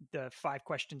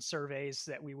 5-question surveys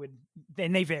that we would,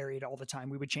 and they varied all the time.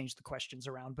 We would change the questions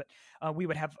around, but we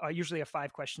would have usually a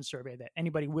 5-question survey that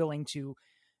anybody willing to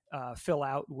fill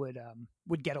out would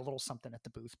get a little something at the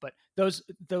booth. But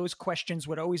those questions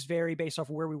would always vary based off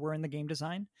of where we were in the game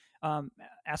design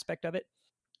aspect of it.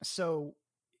 So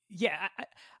yeah,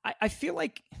 I feel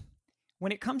like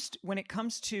when it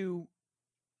comes to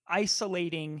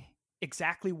isolating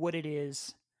exactly what it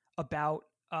is about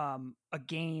a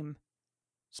game's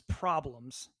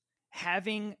problems,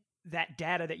 having that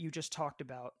data that you just talked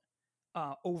about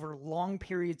over long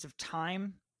periods of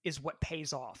time is what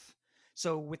pays off.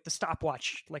 So with the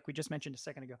stopwatch, like we just mentioned a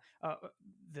second ago,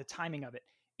 the timing of it,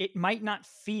 it might not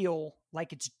feel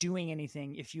like it's doing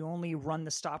anything if you only run the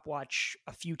stopwatch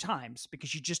a few times,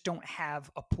 because you just don't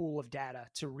have a pool of data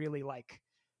to really like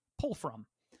pull from.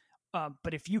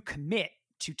 But if you commit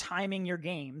to timing your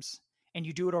games and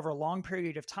you do it over a long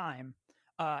period of time,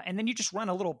 and then you just run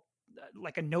a little,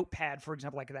 like a notepad, for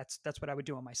example, like that's what I would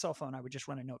do on my cell phone. I would just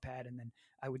run a notepad and then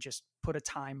I would just put a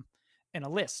time in a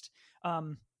list.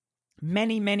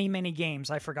 Many games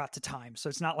I forgot to time. So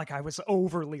it's not like I was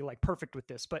overly like perfect with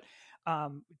this, but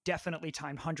definitely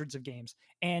timed hundreds of games.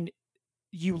 And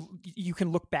you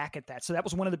can look back at that. So that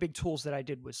was one of the big tools that I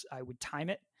did, was I would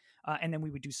time it, and then we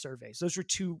would do surveys. Those were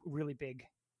two really big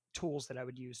tools that I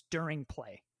would use during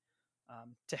play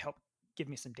to help give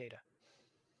me some data.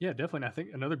 Yeah, definitely. And I think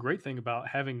another great thing about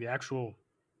having the actual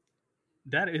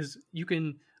data is you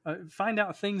can find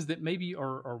out things that maybe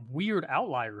are weird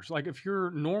outliers. Like if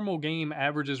your normal game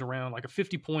averages around like a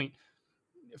 50 points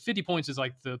is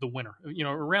like the winner, you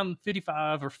know, around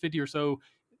 55 or 50 or so.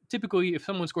 Typically, if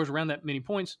someone scores around that many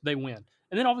points, they win.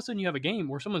 And then all of a sudden you have a game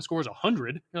where someone scores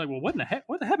 100. You're like, well, what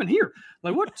the happened here?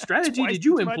 Like, what strategy did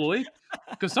you employ?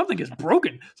 Because something is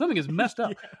broken. Something is messed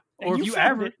up. Yeah. Or if you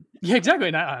average, yeah,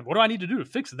 exactly. Now, what do I need to do to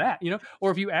fix that? You know,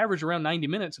 or if you average around 90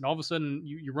 minutes and all of a sudden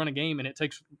you run a game and it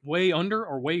takes way under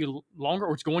or way longer,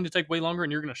 or it's going to take way longer,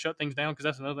 and you're going to shut things down. Because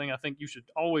that's another thing. I think you should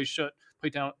always shut play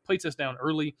tests down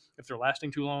early if they're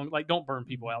lasting too long. Like, don't burn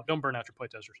people out. Don't burn out your play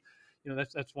testers. You know,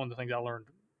 that's one of the things I learned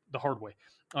the hard way.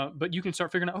 But you can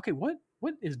start figuring out, okay, what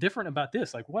is different about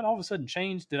this? Like, what all of a sudden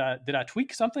changed? Did I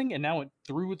tweak something and now it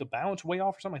threw the balance way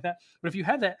off or something like that? But if you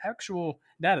have that actual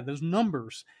data, those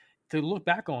numbers to look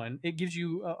back on, it gives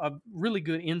you a really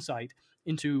good insight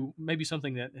into maybe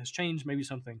something that has changed, maybe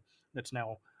something that's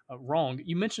now wrong.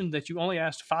 You mentioned that you only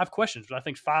asked 5 questions, but I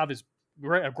think 5 is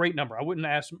a great number. I wouldn't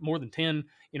ask more than 10.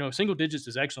 You know, single digits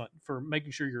is excellent for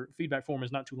making sure your feedback form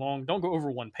is not too long. Don't go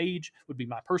over 1 page would be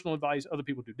my personal advice. Other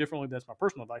people do differently. That's my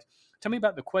personal advice. Tell me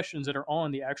about the questions that are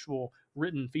on the actual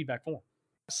written feedback form.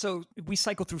 So we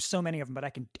cycle through so many of them, but I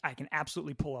can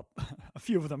absolutely pull up a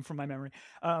few of them from my memory.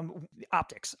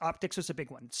 Optics was a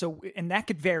big one. So, and that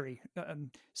could vary.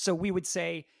 So we would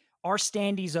say, are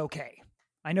standees okay?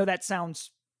 I know that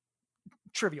sounds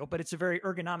trivial, but it's a very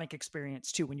ergonomic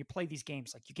experience too. When you play these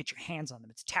games, like you get your hands on them,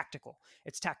 it's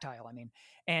tactile. I mean,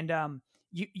 and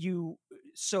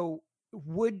so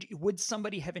would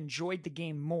somebody have enjoyed the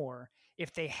game more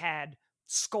if they had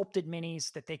sculpted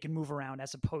minis that they can move around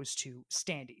as opposed to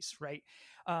standees, right?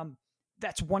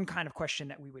 That's one kind of question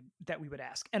that we would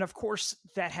ask. And of course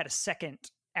that had a second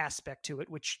aspect to it,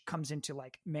 which comes into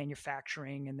like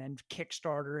manufacturing and then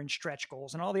Kickstarter and stretch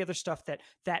goals and all the other stuff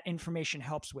that information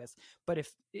helps with. But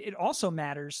if it also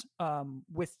matters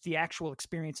with the actual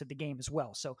experience of the game as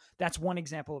well. So that's one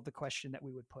example of the question that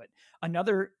we would put.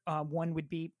 Another one would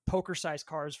be poker size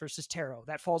cards versus tarot.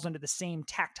 That falls under the same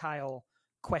tactile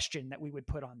question that we would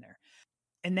put on there.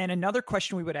 And then another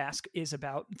question we would ask is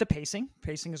about the pacing.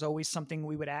 Pacing is always something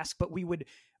we would ask, but we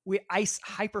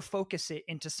hyper focus it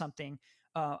into something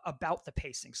about the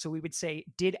pacing. So we would say,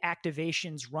 did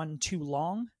activations run too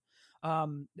long?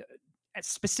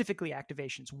 Specifically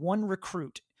activations. 1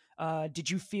 recruit. Did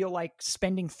you feel like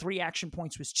spending 3 action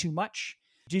points was too much?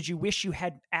 Did you wish you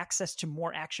had access to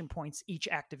more action points each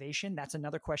activation? That's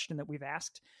another question that we've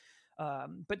asked.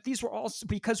 But these were all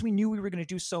because we knew we were going to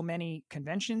do so many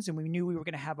conventions, and we knew we were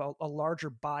going to have a larger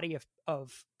body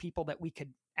of people that we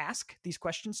could ask these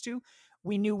questions to.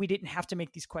 We knew we didn't have to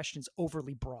make these questions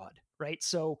overly broad, right?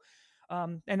 So,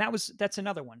 and that's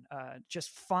another one. Just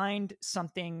find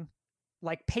something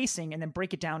like pacing and then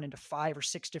break it down into 5 or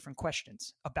 6 different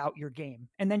questions about your game,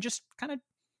 and then just kind of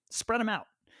spread them out.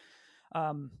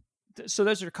 So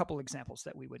those are a couple examples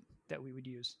that we would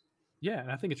use. Yeah,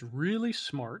 and I think it's really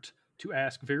smart to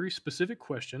ask very specific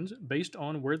questions based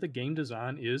on where the game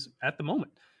design is at the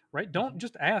moment, right? Don't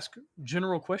just ask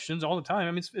general questions all the time.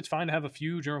 I mean, it's fine to have a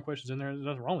few general questions in there. There's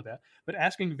nothing wrong with that. But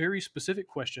asking very specific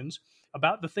questions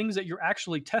about the things that you're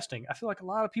actually testing. I feel like a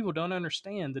lot of people don't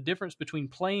understand the difference between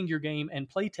playing your game and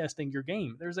play testing your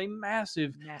game. There's a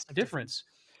massive difference.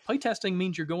 Playtesting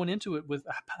means you're going into it with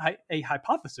a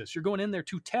hypothesis. You're going in there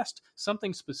to test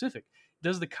something specific.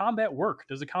 Does the combat work?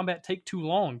 Does the combat take too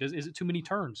long? Is it too many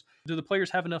turns? Do the players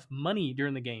have enough money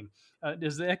during the game?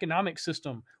 Does the economic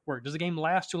system work? Does the game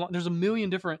last too long? There's a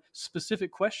million different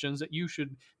specific questions that you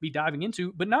should be diving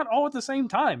into, but not all at the same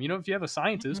time. You know, if you have a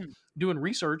scientist doing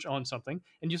research on something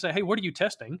and you say, hey, what are you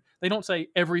testing? They don't say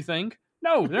everything.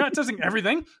 No, they're not testing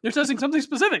everything. They're testing something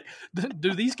specific.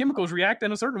 Do these chemicals react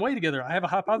in a certain way together? I have a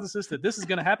hypothesis that this is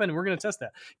going to happen, and we're going to test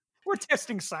that. We're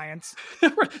testing science.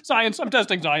 Science. I'm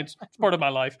testing science. It's part of my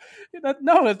life.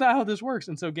 No, that's not how this works.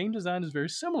 And so game design is very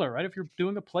similar, right? If you're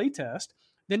doing a play test,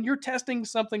 then you're testing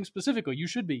something specifically. You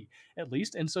should be, at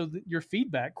least. And so your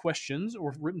feedback questions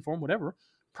or written form, whatever,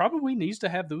 probably needs to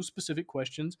have those specific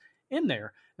questions in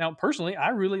there. Now, personally, I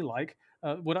really like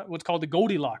what's called the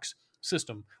Goldilocks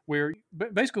system, where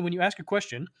basically when you ask a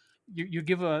question, you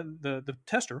give the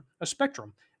tester a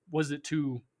spectrum. Was it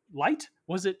too light?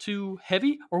 Was it too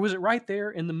heavy? Or was it right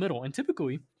there in the middle? And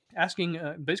typically asking,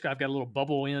 basically I've got a little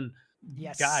bubble in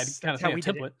guide kind of thing, a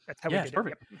template. That's how we did it's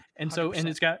perfect. It. Yep. And so, and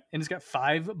it's got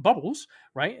 5 bubbles,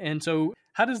 right? And so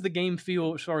how does the game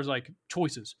feel as far as like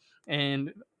choices?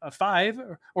 And a 5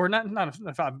 or not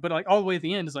a 5, but like all the way at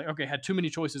the end is like, okay, I had too many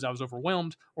choices, I was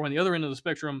overwhelmed. Or on the other end of the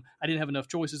spectrum, I didn't have enough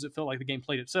choices, it felt like the game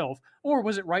played itself. Or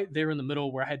was it right there in the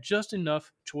middle where I had just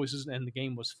enough choices and the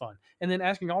game was fun? And then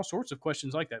asking all sorts of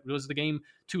questions like that. Was the game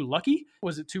too lucky?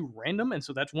 Was it too random? And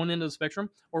so that's one end of the spectrum.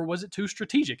 Or was it too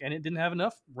strategic and it didn't have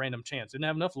enough random chance, didn't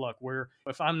have enough luck, where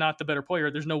if I'm not the better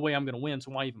player, there's no way I'm going to win,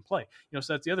 so why even play?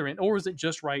 So that's the other end. Or is it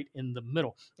just right in the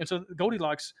middle? And so the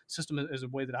Goldilocks system is a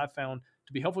way that I've found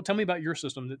to be helpful. Tell me about your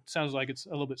system. That sounds like it's a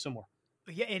little bit similar.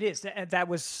 Yeah, it is. That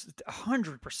was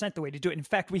 100% the way to do it. In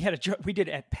fact, we did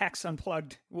at PAX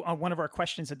Unplugged. One of our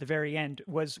questions at the very end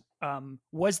was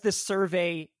this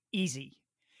survey easy?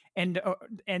 And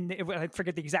I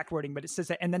forget the exact wording, but it says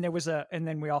that. And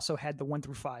then we also had the 1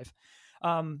 through 5,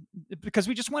 because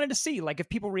we just wanted to see like if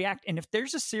people react, and if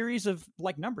there's a series of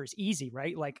like numbers, easy,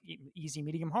 right? Like easy,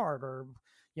 medium, hard, or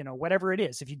whatever it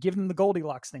is. If you give them the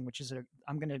Goldilocks thing, which is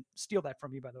I'm going to steal that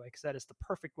from you, by the way, because that is the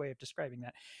perfect way of describing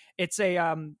that. It's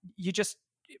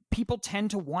people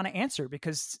tend to want to answer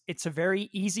because it's a very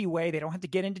easy way. They don't have to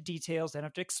get into details. They don't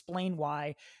have to explain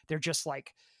why. They're just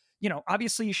like,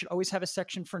 obviously you should always have a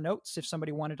section for notes. If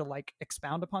somebody wanted to like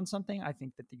expound upon something, I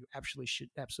think that you absolutely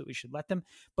should let them,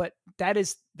 but that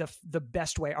is the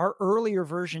best way. Our earlier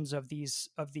versions of these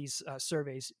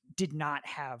surveys did not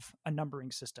have a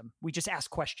numbering system. We just asked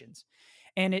questions,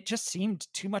 and it just seemed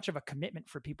too much of a commitment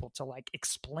for people to like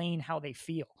explain how they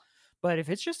feel. But if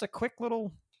it's just a quick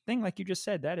little thing, like you just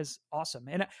said, that is awesome.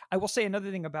 And I will say another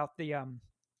thing about the,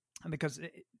 because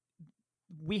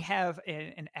we have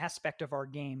an aspect of our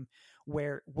game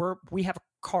where we have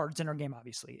cards in our game,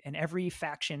 obviously, and every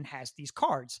faction has these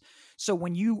cards. So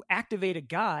when you activate a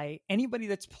guy, anybody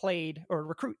that's played or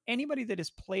recruit anybody that has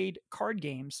played card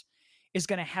games is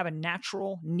going to have a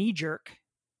natural knee-jerk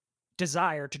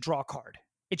desire to draw a card.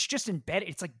 It's just embedded.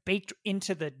 It's like baked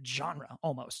into the genre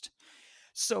almost.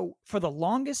 So for the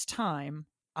longest time,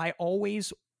 I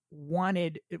always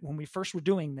wanted, when we first were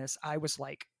doing this, I was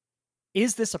like,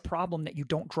 is this a problem that you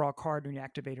don't draw a card when you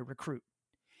activate a recruit?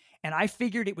 And I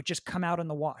figured it would just come out in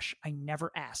the wash. I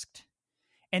never asked.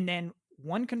 And then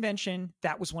one convention,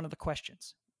 that was one of the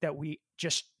questions that we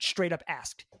just straight up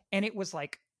asked. And it was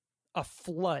like a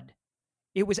flood.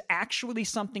 It was actually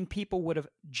something people would have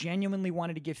genuinely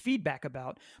wanted to give feedback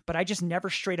about, but I just never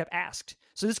straight up asked.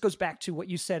 So this goes back to what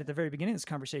you said at the very beginning of this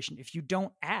conversation. If you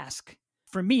don't ask,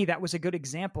 for me, that was a good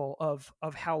example of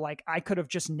how like I could have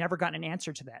just never gotten an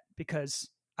answer to that because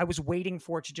I was waiting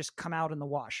for it to just come out in the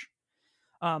wash.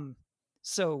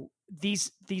 So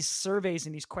these surveys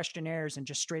and these questionnaires and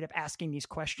just straight up asking these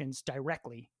questions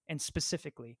directly and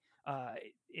specifically,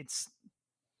 it's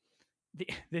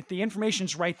the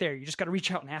information's right there. You just got to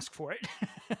reach out and ask for it.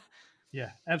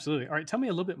 Yeah, absolutely. All right. Tell me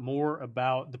a little bit more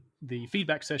about the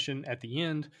feedback session at the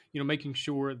end, making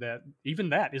sure that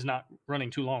even that is not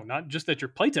running too long, not just that your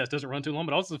playtest doesn't run too long,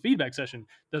 but also the feedback session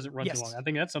doesn't run too long. I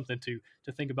think that's something to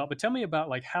think about, but tell me about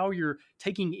like how you're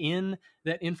taking in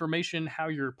that information, how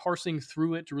you're parsing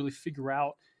through it to really figure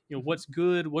out, what's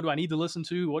good. What do I need to listen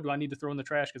to? What do I need to throw in the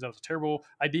trash? Cause that was a terrible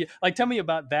idea. Like, tell me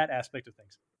about that aspect of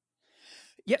things.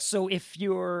 Yeah. So if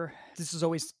this is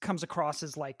always comes across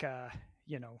as like,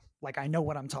 like I know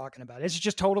what I'm talking about. It's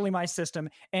just totally my system,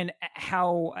 and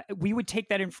how we would take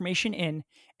that information in,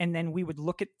 and then we would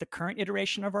look at the current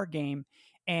iteration of our game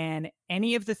and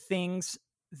any of the things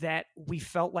that we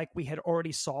felt like we had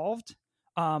already solved.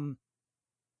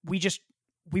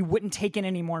 We wouldn't take in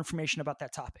any more information about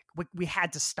that topic. We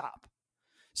had to stop.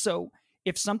 So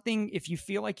if you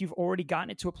feel like you've already gotten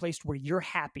it to a place where you're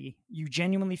happy, you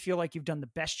genuinely feel like you've done the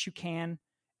best you can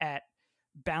at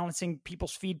balancing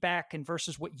people's feedback and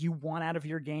versus what you want out of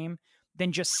your game,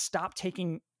 then just stop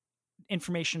taking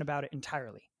information about it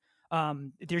entirely.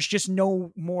 There's just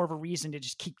no more of a reason to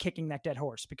just keep kicking that dead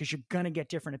horse because you're going to get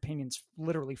different opinions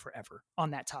literally forever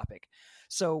on that topic.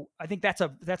 So I think that's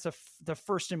the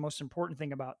first and most important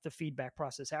thing about the feedback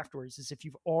process afterwards is if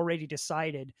you've already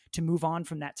decided to move on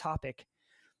from that topic,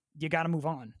 you got to move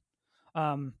on.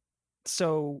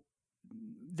 So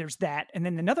there's that. And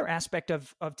then another aspect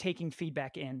of taking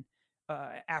feedback in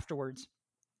afterwards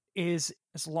is,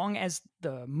 as long as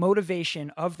the motivation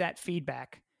of that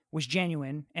feedback was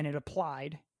genuine and it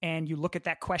applied, and you look at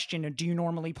that question of, do you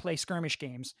normally play skirmish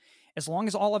games? As long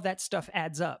as all of that stuff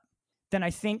adds up, then I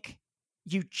think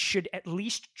you should at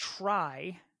least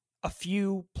try a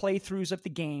few playthroughs of the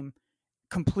game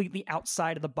completely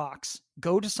outside of the box.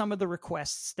 Go to some of the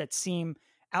requests that seem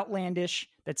outlandish,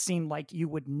 that seem like you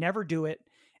would never do it,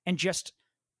 and just,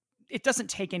 it doesn't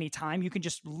take any time. You can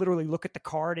just literally look at the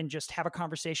card and just have a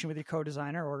conversation with your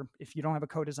co-designer, or if you don't have a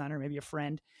co-designer, maybe a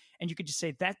friend, and you could just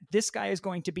say that this guy is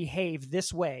going to behave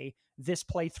this way, this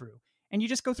playthrough. And you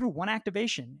just go through one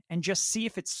activation and just see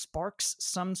if it sparks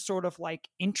some sort of like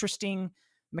interesting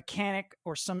mechanic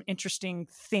or some interesting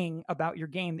thing about your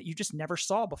game that you just never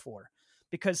saw before.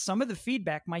 Because some of the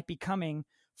feedback might be coming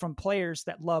from players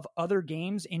that love other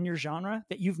games in your genre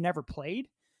that you've never played.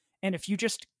 And if you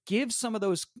just give some of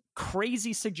those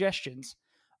crazy suggestions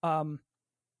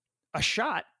a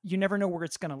shot, you never know where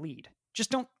it's going to lead. Just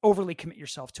don't overly commit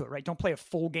yourself to it, right? Don't play a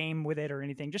full game with it or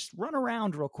anything. Just run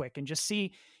around real quick and just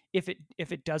see if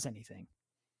it does anything.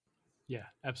 Yeah,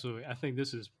 absolutely. I think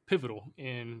this is pivotal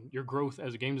in your growth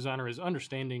as a game designer, is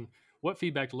understanding what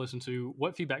feedback to listen to,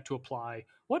 what feedback to apply,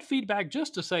 what feedback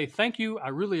just to say, thank you, I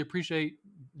really appreciate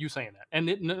you saying that. And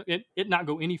it not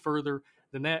go any further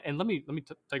than that. And let me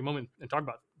take a moment and talk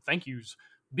about thank yous.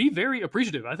 Be very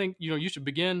appreciative. I think, you should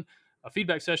begin a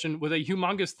feedback session with a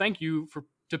humongous thank you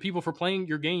to people for playing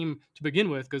your game to begin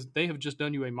with, because they have just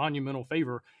done you a monumental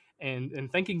favor.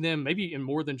 And thanking them maybe in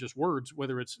more than just words,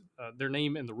 whether it's their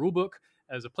name in the rule book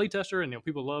as a playtester, and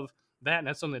people love that, and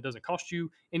that's something that doesn't cost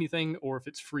you anything, or if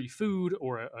it's free food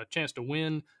or a chance to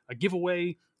win a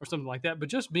giveaway or something like that. But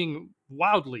just being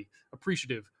wildly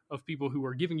appreciative of people who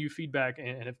are giving you feedback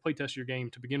and have playtested your game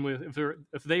to begin with.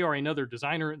 If they are another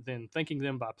designer, then thanking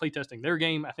them by playtesting their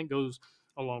game, I think, goes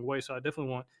a long way. So I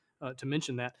definitely want to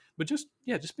mention that. But just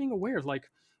being aware of like,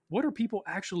 what are people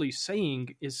actually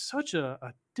saying is such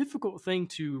a difficult thing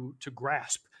to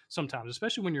grasp sometimes,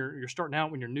 especially when you're starting out,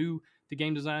 when you're new to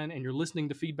game design and you're listening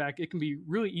to feedback. It can be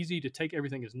really easy to take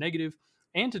everything as negative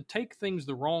and to take things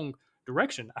the wrong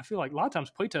direction. I feel like a lot of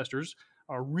times playtesters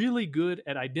are really good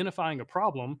at identifying a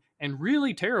problem and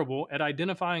really terrible at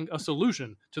identifying a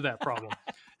solution to that problem.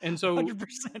 And so, 100%.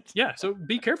 Yeah, so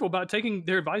be careful about taking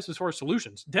their advice as far as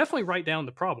solutions. Definitely write down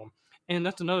the problem. And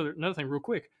that's another thing real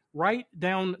quick. Write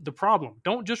down the problem.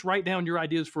 Don't just write down your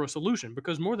ideas for a solution,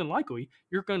 because more than likely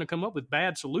you're going to come up with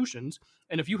bad solutions.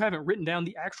 And if you haven't written down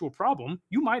the actual problem,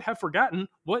 you might have forgotten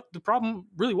what the problem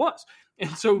really was. And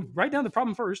so write down the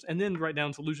problem first and then write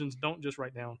down solutions. Don't just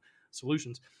write down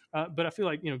solutions. But I feel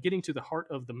like, getting to the heart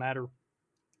of the matter,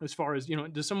 as far as,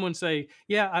 does someone say,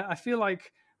 yeah, I feel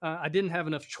like I didn't have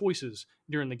enough choices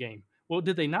during the game. Well,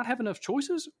 did they not have enough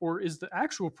choices, or is the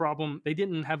actual problem they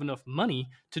didn't have enough money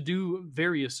to do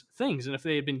various things? And if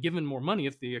they had been given more money,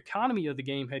 if the economy of the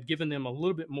game had given them a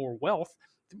little bit more wealth,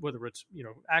 whether it's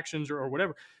actions or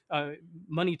whatever,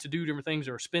 money to do different things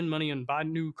or spend money and buy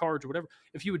new cards or whatever,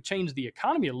 if you would change the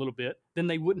economy a little bit, then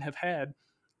they wouldn't have had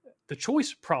the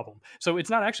choice problem. So it's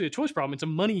not actually a choice problem, it's a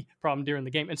money problem during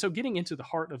the game. And so getting into the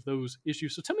heart of those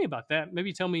issues. So tell me about that.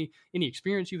 Maybe tell me any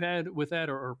experience you've had with that,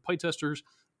 or playtesters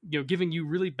giving you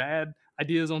really bad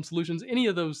ideas on solutions, any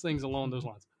of those things along those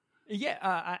lines.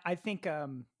 Yeah, I think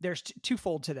there's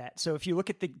twofold to that. So if you look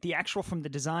at the actual from the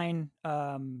design,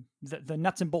 the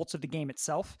nuts and bolts of the game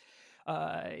itself,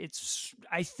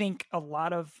 I think a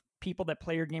lot of people that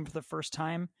play your game for the first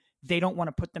time, they don't want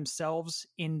to put themselves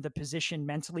in the position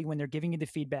mentally when they're giving you the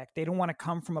feedback. They don't want to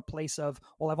come from a place of,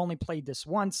 well, I've only played this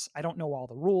once, I don't know all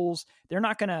the rules.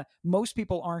 Most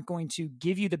people aren't going to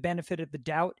give you the benefit of the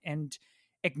doubt and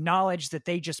acknowledge that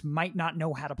they just might not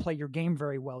know how to play your game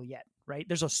very well yet, right?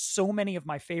 There's so many of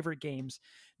my favorite games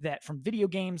that, from video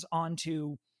games on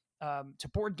to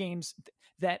board games,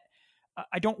 that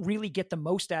I don't really get the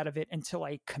most out of it until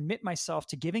I commit myself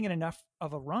to giving it enough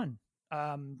of a run.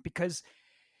 Because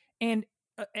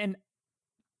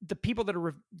the people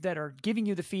that are giving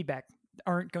you the feedback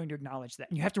aren't going to acknowledge that.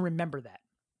 And you have to remember that.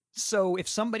 So if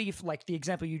somebody, like the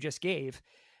example you just gave,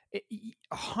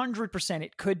 100%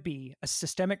 it could be a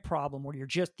systemic problem where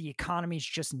the economy's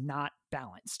just not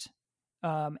balanced.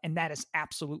 And that is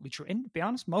absolutely true. And to be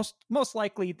honest, most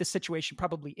likely the situation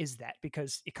probably is that,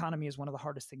 because economy is one of the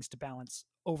hardest things to balance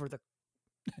over the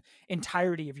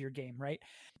entirety of your game, right?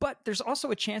 But there's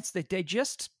also a chance that they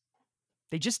just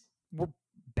were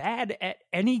bad at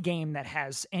any game that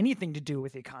has anything to do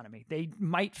with the economy. They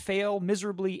might fail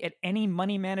miserably at any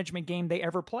money management game they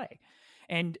ever play.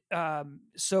 And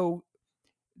so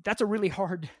that's a really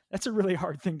hard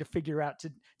thing to figure out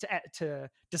to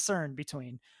discern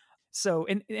between. So,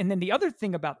 and then the other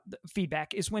thing about the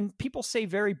feedback is when people say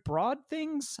very broad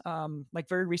things, like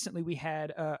very recently we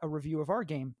had a review of our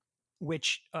game,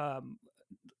 which I'm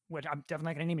definitely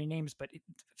not going to name any names, but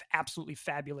absolutely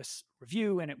fabulous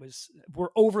review. And we're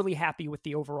overly happy with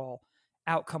the overall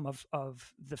outcome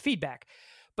of the feedback.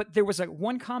 But there was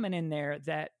one comment in there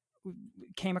that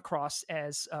came across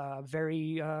as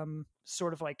very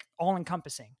sort of like all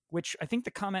encompassing, which I think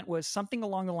the comment was something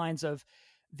along the lines of,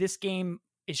 this game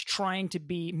is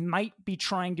might be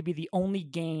trying to be the only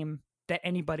game that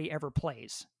anybody ever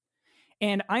plays.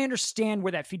 And I understand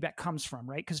where that feedback comes from,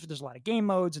 right? Because there's a lot of game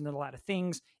modes and there's a lot of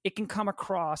things it can come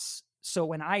across. So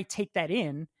when I take that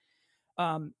in,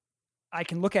 I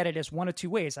can look at it as one of two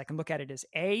ways. I can look at it as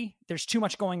A, there's too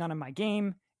much going on in my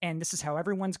game, and this is how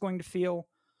everyone's going to feel.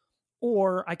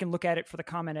 Or I can look at it for the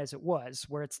comment as it was,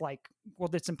 where it's like, well,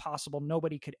 that's impossible.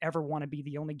 Nobody could ever want to be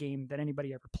the only game that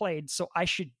anybody ever played. So I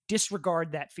should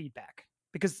disregard that feedback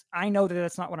because I know that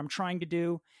that's not what I'm trying to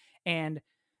do. And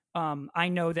I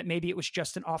know that maybe it was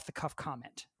just an off-the-cuff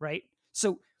comment, right?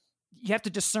 So you have to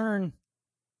discern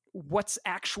what's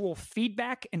actual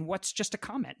feedback and what's just a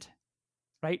comment,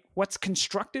 right? What's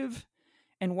constructive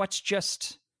and what's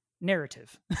just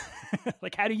narrative.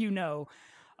 Like, how do you know?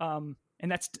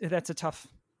 And that's a tough,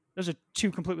 those are two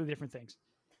completely different things.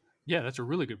 Yeah, that's a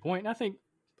really good point. And I think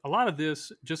a lot of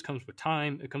this just comes with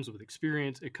time. It comes with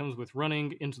experience. It comes with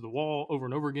running into the wall over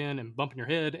and over again and bumping your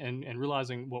head and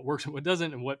realizing what works and what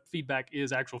doesn't, and what feedback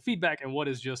is actual feedback and what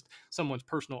is just someone's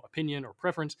personal opinion or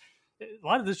preference. A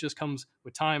lot of this just comes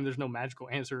with time. There's no magical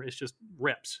answer. It's just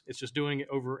reps. It's just doing it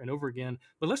over and over again.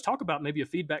 But let's talk about maybe a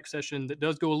feedback session that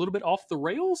does go a little bit off the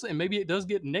rails, and maybe it does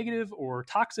get negative or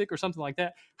toxic or something like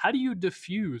that. How do you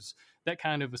diffuse that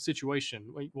kind of a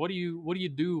situation? What do you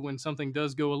do when something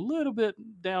does go a little bit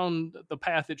down the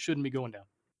path it shouldn't be going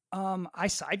down? I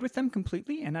side with them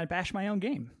completely, and I bash my own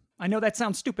game. I know that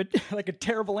sounds stupid, like a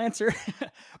terrible answer,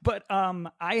 but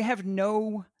I have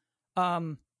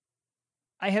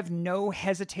no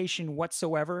hesitation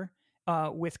whatsoever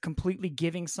with completely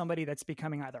giving somebody that's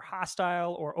becoming either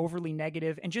hostile or overly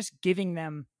negative and just giving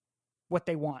them what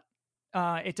they want.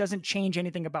 It doesn't change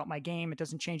anything about my game. It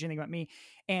doesn't change anything about me.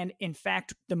 And in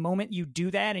fact, the moment you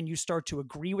do that and you start to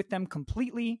agree with them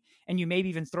completely, and you maybe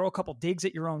even throw a couple digs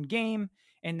at your own game,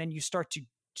 and then you start to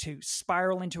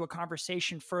spiral into a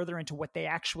conversation further into what they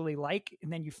actually like.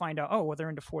 And then you find out, oh, well, they're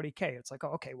into 40K. It's like,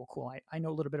 oh, okay, well, cool. I know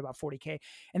a little bit about 40K.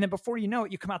 And then before you know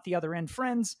it, you come out the other end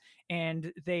friends,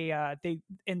 and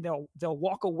they'll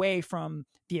walk away from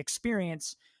the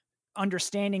experience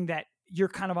understanding that you're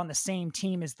kind of on the same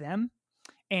team as them.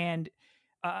 And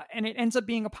it ends up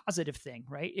being a positive thing,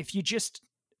 right? If you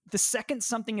the second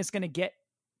something is going to get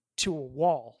to a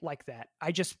wall like that,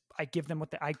 I give them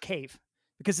I cave.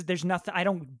 Because there's nothing, I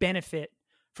don't benefit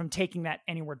from taking that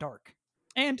anywhere dark.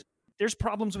 And there's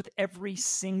problems with every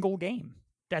single game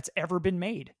that's ever been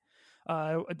made.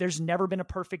 There's never been a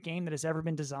perfect game that has ever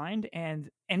been designed, and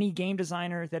any game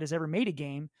designer that has ever made a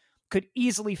game could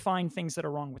easily find things that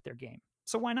are wrong with their game.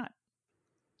 So why not?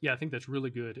 Yeah, I think that's really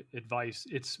good advice.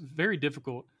 It's very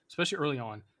difficult, especially early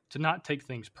on, to not take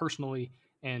things personally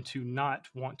and to not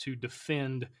want to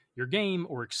defend your game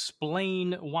or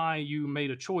explain why you made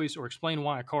a choice or explain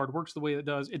why a card works the way it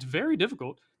does. It's very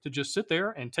difficult to just sit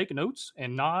there and take notes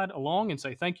and nod along and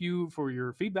say, thank you for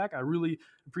your feedback. I really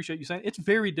appreciate you saying it. It's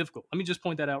very difficult. Let me just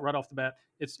point that out right off the bat.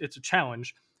 It's a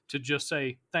challenge to just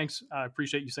say, thanks, I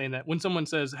appreciate you saying that. When someone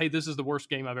says, hey, this is the worst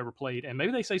game I've ever played, and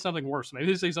maybe they say something worse, maybe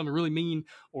they say something really mean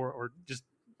or just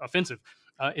offensive,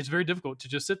 it's very difficult to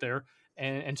just sit there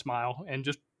and smile and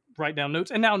just write down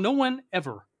notes. And now no one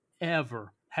ever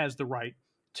has the right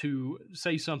to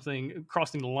say something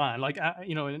crossing the line. Like,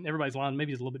 and everybody's line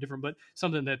maybe is a little bit different, but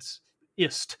something that's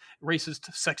racist,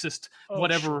 sexist,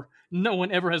 whatever. Sure. No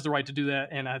one ever has the right to do that.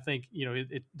 And I think,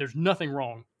 there's nothing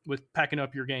wrong with packing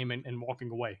up your game and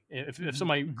walking away. If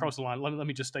somebody crosses the line, let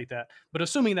me just state that. But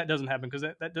assuming that doesn't happen, because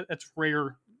that's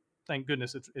rare, thank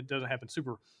goodness it doesn't happen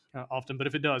super often. But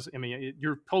if it does, I mean,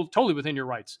 you're totally within your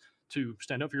rights to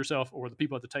stand up for yourself or the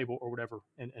people at the table or whatever.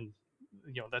 And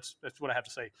that's what I have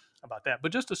to say about that.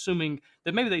 But just assuming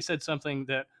that maybe they said something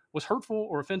that was hurtful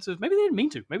or offensive, maybe they didn't mean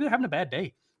to. Maybe they're having a bad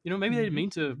day. Maybe they didn't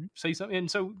mean to say something. And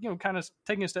so, kind of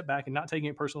taking a step back and not taking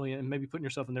it personally, and maybe putting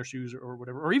yourself in their shoes or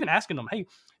whatever, or even asking them, hey,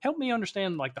 help me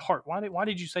understand like the heart. Why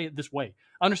did you say it this way?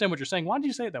 I understand what you're saying. Why did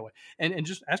you say it that way? And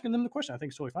just asking them the question, I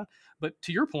think is totally fine. But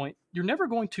to your point, you're never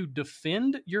going to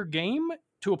defend your game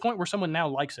to a point where someone now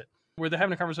likes it, where they're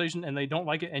having a conversation and they don't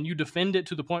like it, and you defend it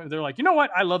to the point where they're like, you know what?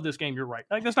 I love this game. You're right.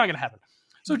 Like, that's not going to happen.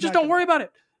 So just don't worry about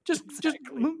it. Just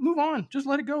move on. Just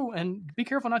let it go, and be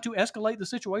careful not to escalate the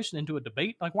situation into a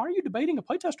debate. Like, why are you debating a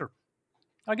playtester?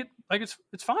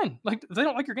 It's fine. Like, if they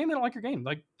don't like your game, they don't like your game.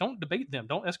 Like, don't debate them.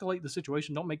 Don't escalate the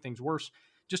situation. Don't make things worse.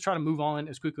 Just try to move on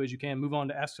as quickly as you can. Move on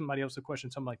to ask somebody else a question,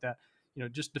 something like that.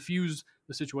 Just diffuse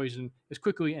the situation as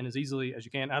quickly and as easily as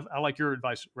you can. I like your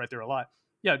advice right there a lot.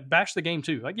 Yeah, bash the game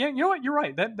too. Like, yeah, you know what? You're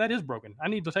right. That is broken. I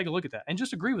need to take a look at that and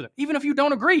just agree with it. Even if you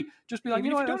don't agree, just be like, even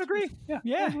you know if what? You don't agree.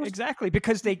 Yeah, exactly.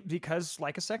 Because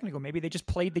like a second ago, maybe they just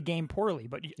played the game poorly.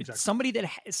 But somebody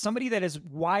that is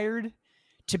wired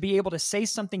to be able to say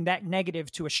something that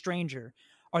negative to a stranger,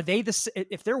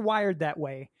 if they're wired that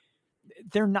way,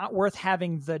 they're not worth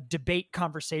having the debate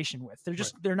conversation with.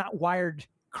 They're not wired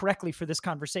correctly for this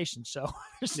conversation. So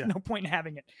there's no point in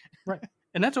having it. Right.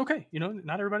 And that's okay.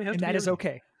 Not everybody has to. And that is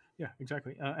okay. Yeah,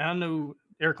 exactly. And I know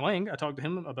Eric Lang, I talked to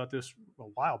him about this a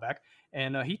while back,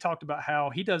 and he talked about how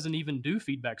he doesn't even do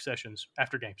feedback sessions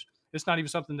after games. It's not even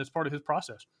something that's part of his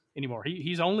process anymore.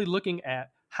 He's only looking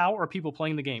at how are people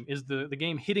playing the game. Is the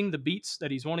game hitting the beats that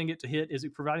he's wanting it to hit? Is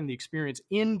it providing the experience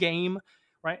in game?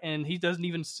 Right. And he doesn't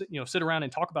even sit around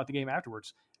and talk about the game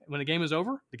afterwards. When the game is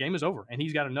over, the game is over. And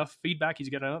he's got enough feedback. He's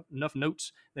got enough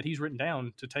notes that he's written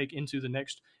down to take into the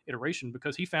next iteration,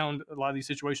 because he found a lot of these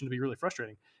situations to be really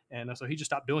frustrating. And so he just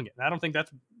stopped doing it. And I don't think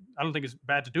it's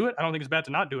bad to do it. I don't think it's bad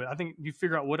to not do it. I think you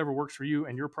figure out whatever works for you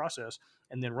and your process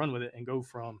and then run with it and go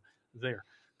from there.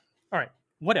 All right.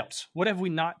 What else? What have we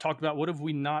not talked about? What have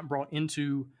we not brought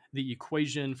into the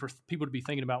equation for people to be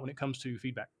thinking about when it comes to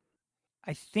feedback?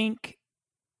 I think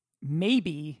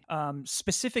maybe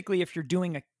specifically if you're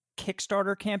doing a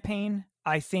Kickstarter campaign,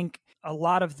 I think a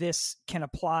lot of this can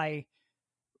apply,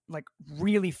 like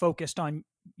really focused on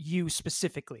you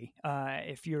specifically.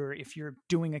 If you're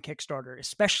doing a Kickstarter,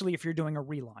 especially if you're doing a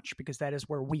relaunch, because that is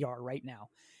where we are right now.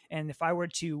 And if I were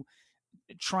to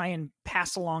try and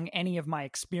pass along any of my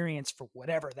experience, for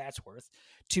whatever that's worth,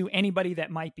 to anybody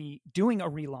that might be doing a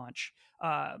relaunch,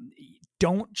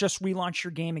 don't just relaunch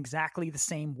your game exactly the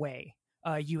same way.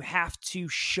 You have to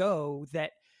show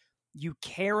that you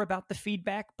care about the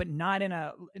feedback, but not in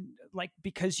a, like,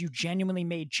 because you genuinely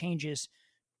made changes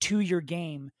to your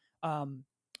game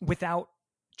without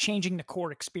changing the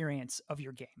core experience of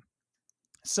your game.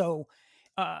 So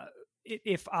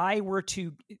if I were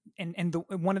to,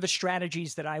 one of the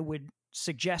strategies that I would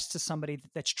suggest to somebody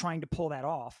that's trying to pull that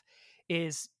off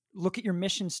is look at your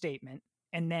mission statement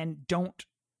and then don't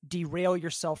derail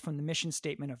yourself from the mission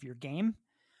statement of your game.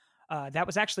 That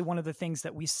was actually one of the things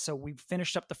that we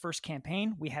finished up the first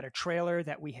campaign. We had a trailer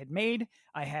that we had made.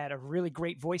 I had a really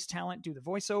great voice talent do the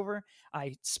voiceover.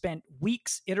 I spent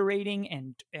weeks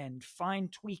iterating and fine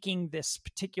tweaking this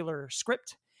particular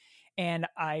script. And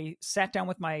I sat down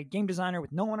with my game designer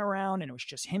with no one around, and it was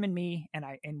just him and me. And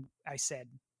I said,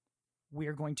 we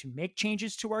are going to make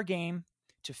changes to our game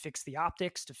to fix the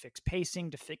optics, to fix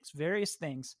pacing, to fix various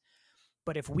things.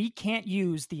 But if we can't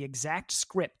use the exact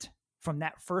script from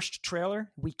that first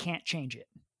trailer, we can't change it.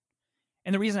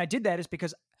 And the reason I did that is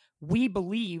because we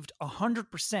believed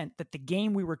 100% that the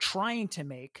game we were trying to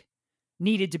make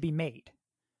needed to be made.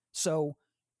 So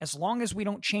as long as we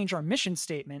don't change our mission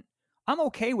statement, I'm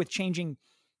okay with changing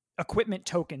equipment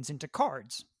tokens into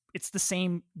cards. It's the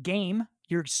same game.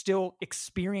 You're still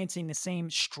experiencing the same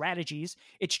strategies.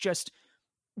 It's just,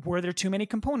 were there too many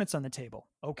components on the table?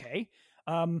 Okay.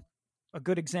 A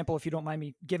good example, if you don't mind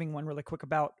me giving one really quick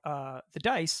about the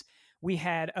dice, we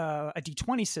had a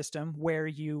D20 system where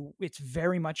it's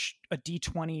very much a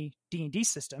D20 D&D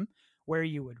system where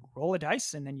you would roll a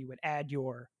dice and then you would add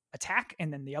your attack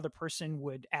and then the other person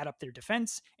would add up their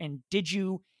defense. And did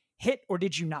you hit or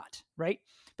did you not, right?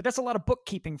 But that's a lot of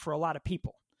bookkeeping for a lot of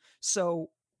people. So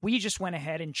we just went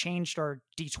ahead and changed our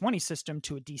D20 system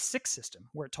to a D6 system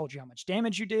where it told you how much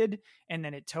damage you did. And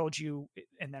then it told you,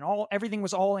 and then everything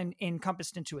was all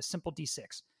encompassed into a simple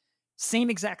D6.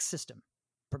 Same exact system.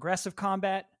 Progressive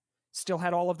combat, still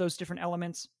had all of those different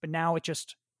elements, but now it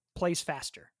just plays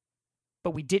faster.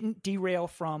 But we didn't derail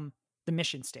from the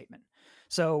mission statement.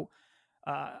 So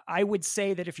I would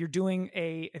say that if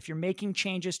you're making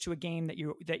changes to a game that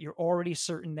you're already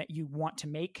certain that you want to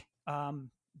make,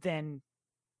 then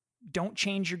don't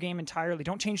change your game entirely.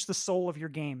 Don't change the soul of your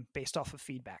game based off of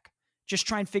feedback. Just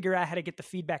try and figure out how to get the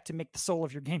feedback to make the soul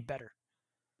of your game better.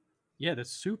 Yeah,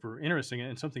 that's super interesting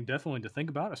and something definitely to think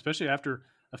about, especially after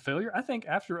a failure. I think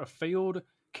after a failed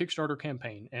Kickstarter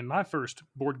campaign, and my first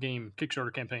board game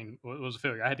Kickstarter campaign was a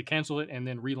failure. I had to cancel it and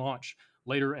then relaunch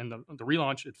later, and the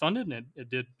relaunch, it funded and it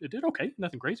did okay.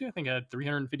 Nothing crazy. I think I had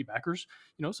 350 backers,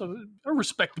 so a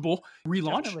respectable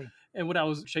relaunch. Definitely. And what I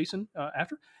was chasing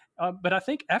after. But I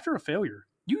think after a failure,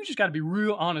 you just got to be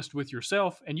real honest with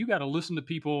yourself, and you got to listen to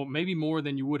people maybe more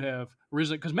than you would have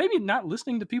originally, because maybe not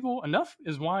listening to people enough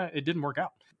is why it didn't work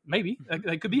out. Maybe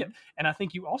that could be it. And I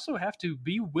think you also have to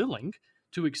be willing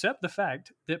to accept the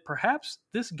fact that perhaps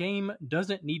this game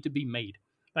doesn't need to be made.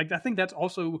 Like, I think that's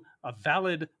also a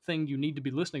valid thing you need to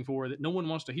be listening for, that no one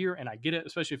wants to hear. And I get it,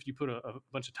 especially if you put a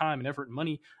bunch of time and effort and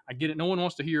money. I get it. No one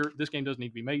wants to hear this game doesn't need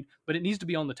to be made, but it needs to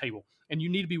be on the table. And you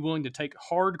need to be willing to take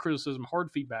hard criticism,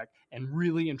 hard feedback, and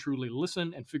really and truly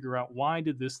listen and figure out, why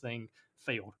did this thing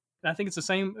fail? And I think it's the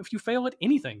same if you fail at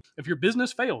anything. If your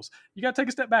business fails, you got to take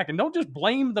a step back and don't just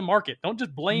blame the market. Don't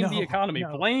just blame the economy,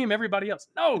 blame everybody else.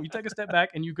 No, you take a step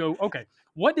back and you go, okay,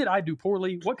 what did I do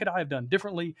poorly? What could I have done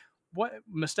differently? What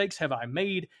mistakes have I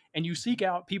made? And you seek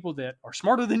out people that are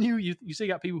smarter than you. You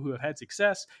seek out people who have had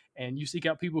success, and you seek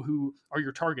out people who are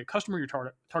your target customer, your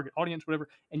target audience, whatever.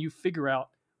 And you figure out,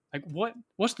 like,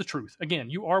 what's the truth? Again,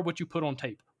 you are what you put on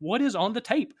tape. What is on the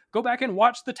tape? Go back and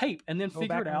watch the tape, and then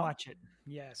figure it out. Watch it.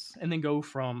 Yes. And then go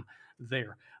from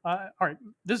there. All right.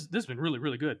 This has been really,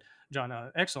 really good, John.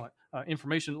 Excellent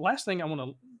information. Last thing I want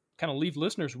to kind of leave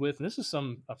listeners with, and this is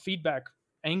some feedback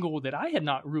angle that I had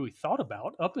not really thought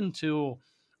about up until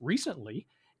recently,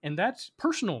 and that's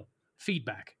personal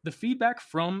feedback. The feedback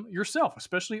from yourself,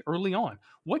 especially early on.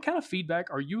 What kind of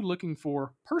feedback are you looking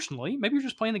for personally? Maybe you're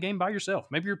just playing the game by yourself.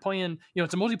 Maybe you're playing,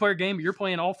 it's a multiplayer game, but you're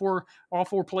playing all four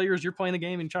players. You're playing the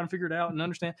game and trying to figure it out and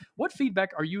understand. What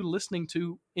feedback are you listening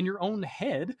to in your own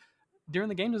head during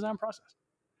the game design process?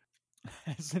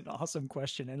 That's an awesome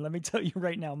question. And let me tell you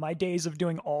right now, my days of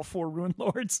doing all 4 Rune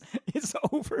Lords is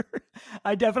over.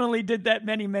 I definitely did that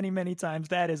many, many, many times.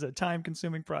 That is a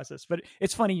time-consuming process. But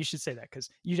it's funny you should say that, because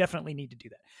you definitely need to do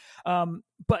that.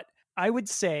 But I would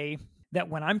say that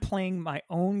when I'm playing my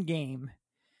own game,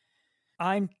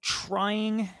 I'm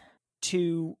trying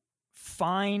to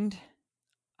find...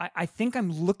 I think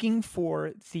I'm looking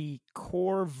for the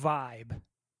core vibe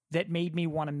that made me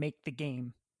want to make the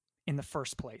game in the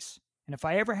first place. And if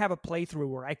I ever have a playthrough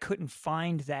where I couldn't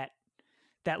find that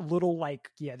little, like,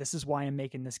 yeah, this is why I'm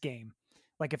making this game.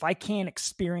 Like, if I can't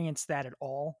experience that at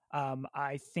all,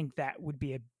 I think that would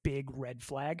be a big red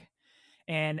flag.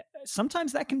 And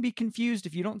sometimes that can be confused.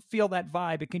 If you don't feel that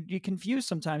vibe, it can be confused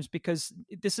sometimes, because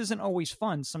this isn't always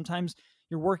fun. Sometimes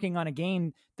you're working on a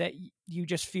game that you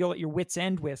just feel at your wit's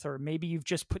end with, or maybe you've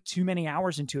just put too many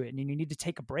hours into it and you need to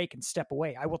take a break and step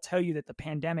away. I will tell you that the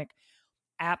pandemic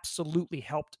absolutely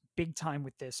helped big time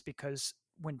with this, because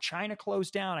when China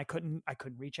closed down, I couldn't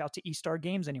reach out to eStar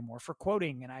Games anymore for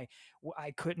quoting, and I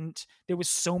couldn't. There was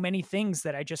so many things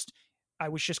that I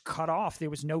was just cut off. There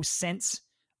was no sense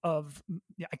of,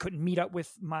 I couldn't meet up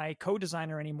with my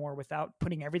co-designer anymore without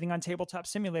putting everything on Tabletop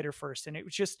Simulator first, and it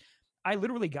was just, I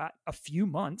literally got a few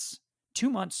months,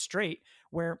 2 months straight,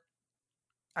 where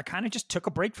I kind of just took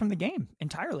a break from the game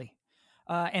entirely,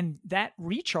 and that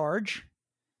recharge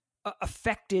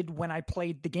affected when I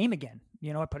played the game again.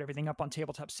 I put everything up on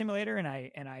Tabletop Simulator, and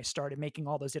I started making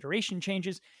all those iteration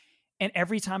changes. And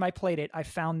every time I played it, I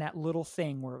found that little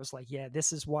thing where it was like, yeah,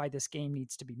 this is why this game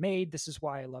needs to be made. This is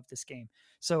why I love this game.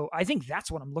 So I think that's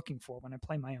what I'm looking for when I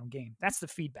play my own game. That's the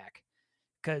feedback.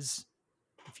 Because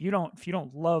if you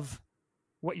don't love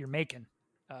what you're making,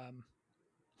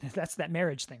 that's that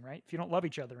marriage thing, right? If you don't love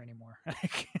each other anymore.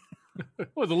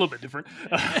 Well, it's a little bit different.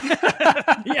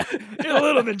 Yeah, a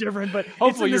little bit different, but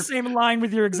hopefully it's in the same line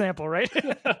with your example, right?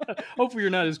 Hopefully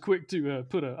you're not as quick to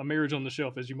put a marriage on the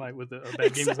shelf as you might with a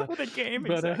bad game design. With a game,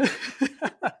 but, exactly.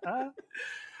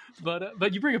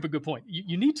 But you bring up a good point.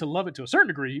 You need to love it to a certain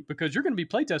degree, because you're going to be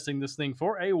playtesting this thing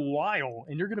for a while,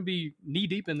 and you're going to be knee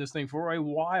deep in this thing for a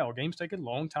while. Games take a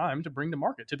long time to bring to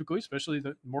market, typically, especially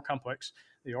the more complex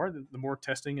they are, the more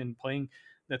testing and playing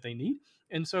that they need.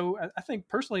 And so I think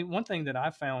personally, one thing that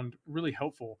I've found really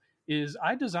helpful is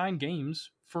I design games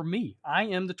for me. I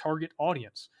am the target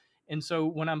audience. And so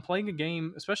when I'm playing a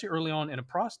game, especially early on in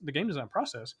the game design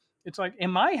process, it's like,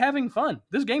 am I having fun?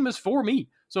 This game is for me.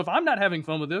 So if I'm not having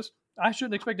fun with this, I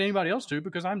shouldn't expect anybody else to,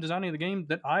 because I'm designing the game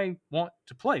that I want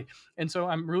to play. And so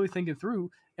I'm really thinking through,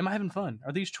 am I having fun?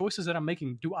 Are these choices that I'm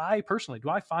making, do I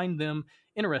find them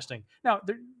interesting? Now,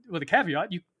 with a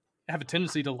caveat, you have a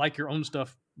tendency to like your own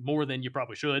stuff more than you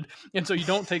probably should, and so you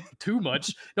don't take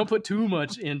don't put too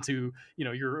much into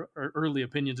your early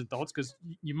opinions and thoughts, because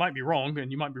you might be wrong,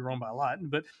 and you might be wrong by a lot,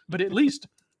 but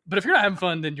if you're not having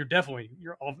fun, then you're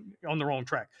on the wrong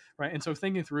track, right? And so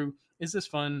thinking through, is this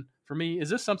fun for me? Is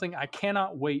this something I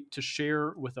cannot wait to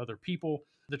share with other people?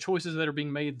 The choices that are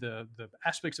being made, the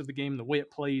aspects of the game, the way it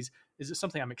plays, is it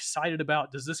something I'm excited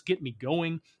about? Does this get me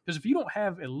going? Because if you don't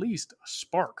have at least a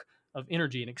spark of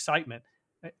energy and excitement,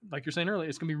 like you're saying earlier,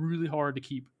 it's going to be really hard to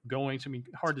keep going. It's going to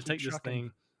be hard to take this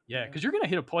thing. Yeah, because you're going to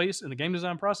hit a place in the game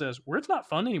design process where it's not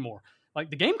fun anymore. Like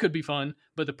the game could be fun,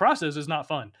 but the process is not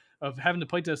fun of having to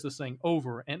playtest this thing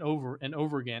over and over and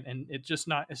over again. And it's just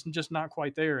not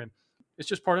quite there. And it's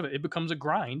just part of it. It becomes a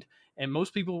grind. And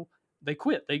most people, they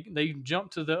quit. They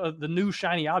jump to the new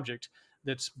shiny object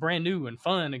that's brand new and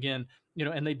fun again,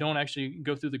 and they don't actually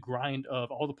go through the grind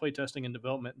of all the playtesting and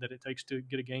development that it takes to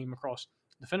get a game across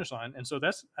the finish line. And so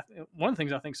that's one of the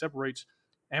things I think separates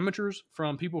amateurs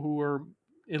from people who are,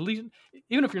 at least,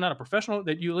 even if you're not a professional,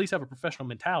 that you at least have a professional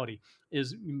mentality,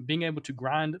 is being able to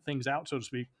grind things out, so to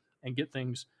speak, and get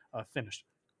things finished.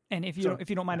 And if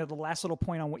you don't mind, the last little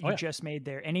point on what you just made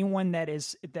there, anyone that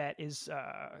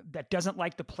doesn't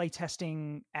like the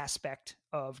playtesting aspect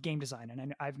of game design,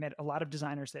 and I've met a lot of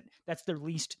designers that's their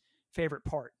least favorite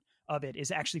part of it,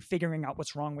 is actually figuring out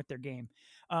what's wrong with their game.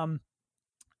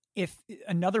 If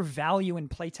another value in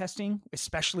playtesting,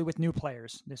 especially with new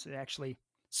players, this is actually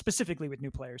specifically with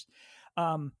new players,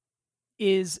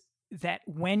 is that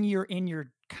when you're in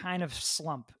your kind of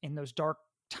slump, in those dark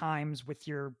times with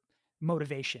your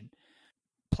motivation,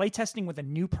 playtesting with a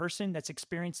new person that's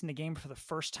experiencing the game for the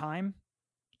first time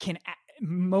can,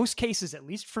 most cases, at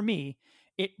least for me,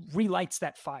 it relights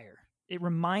that fire. It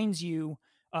reminds you,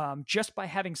 just by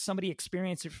having somebody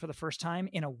experience it for the first time,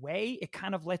 in a way, it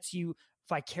kind of lets you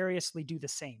vicariously do the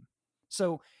same.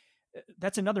 So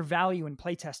that's another value in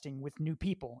playtesting with new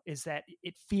people, is that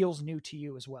it feels new to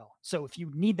you as well. So if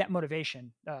you need that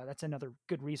motivation, that's another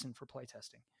good reason for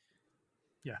playtesting.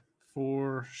 Yeah,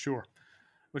 for sure.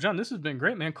 Well, John, this has been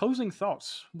great, man. Closing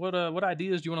thoughts. What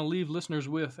ideas do you want to leave listeners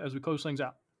with as we close things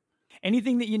out?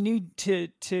 Anything that you need to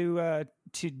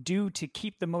do to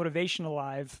keep the motivation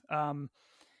alive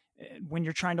when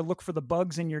you're trying to look for the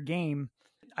bugs in your game,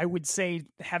 I would say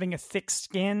having a thick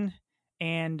skin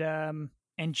and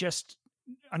just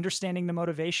understanding the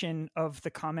motivation of the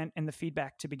comment and the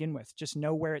feedback to begin with. Just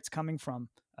know where it's coming from,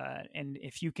 and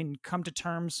if you can come to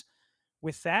terms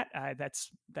with that,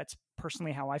 that's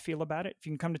personally how I feel about it. If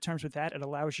you can come to terms with that, it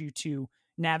allows you to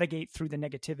navigate through the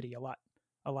negativity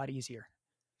a lot easier.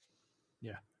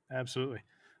 Yeah, absolutely.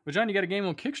 Well, John, you got a game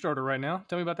on Kickstarter right now.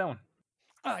 Tell me about that one.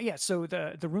 Yeah, so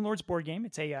the Rune Lords board game,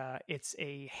 it's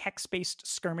a hex-based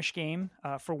skirmish game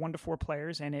for 1 to 4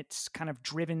 players, and it's kind of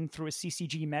driven through a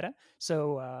CCG meta.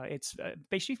 So it's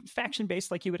basically faction-based,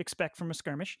 like you would expect from a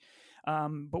skirmish.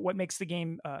 But what makes the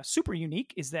game super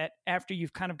unique is that after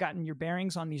you've kind of gotten your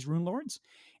bearings on these Rune Lords,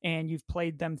 and you've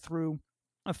played them through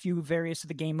a few various of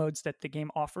the game modes that the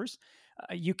game offers,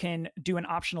 you can do an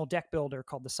optional deck builder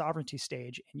called the Sovereignty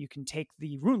Stage, and you can take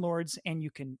the Rune Lords and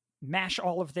you can mash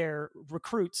all of their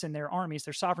recruits and their armies,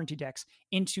 their sovereignty decks,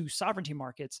 into sovereignty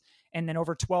markets. And then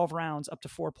over 12 rounds, up to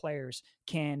 4 players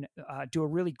can do a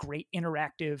really great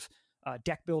interactive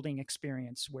deck building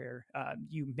experience where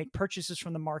you make purchases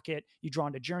from the market, you draw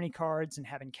into journey cards and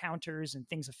have encounters, and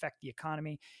things affect the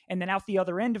economy. And then out the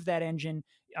other end of that engine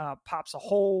pops a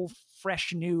whole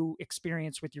fresh new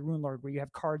experience with your Rune Lord, where you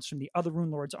have cards from the other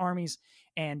Rune Lord's armies,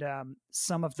 and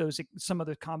some of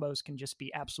the combos can just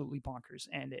be absolutely bonkers,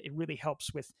 and it really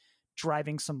helps with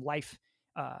driving some life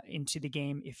into the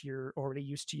game if you're already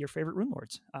used to your favorite Rune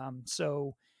Lords.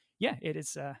 So yeah, it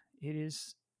is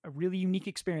a really unique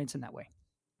experience in that way.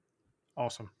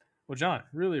 Awesome. Well, John,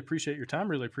 really appreciate your time.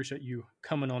 Really appreciate you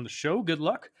coming on the show. Good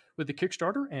luck with the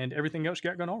Kickstarter and everything else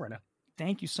you got going on right now.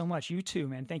 Thank you so much. You too,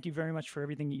 man. Thank you very much for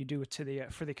everything that you do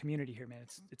for the community here, man.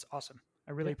 It's awesome.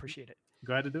 I really appreciate it.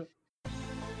 Glad to do it.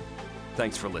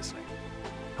 Thanks for listening.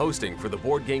 Hosting for the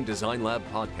Board Game Design Lab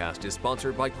podcast is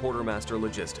sponsored by Quartermaster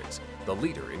Logistics, the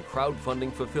leader in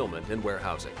crowdfunding fulfillment and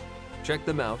warehousing. Check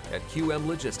them out at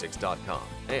qmlogistics.com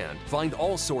and find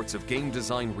all sorts of game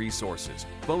design resources,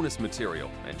 bonus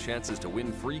material, and chances to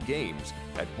win free games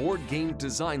at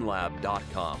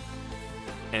BoardGameDesignLab.com.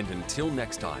 And until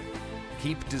next time,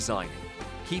 keep designing,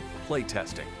 keep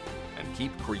playtesting, and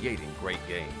keep creating great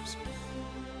games.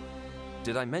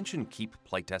 Did I mention keep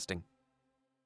playtesting?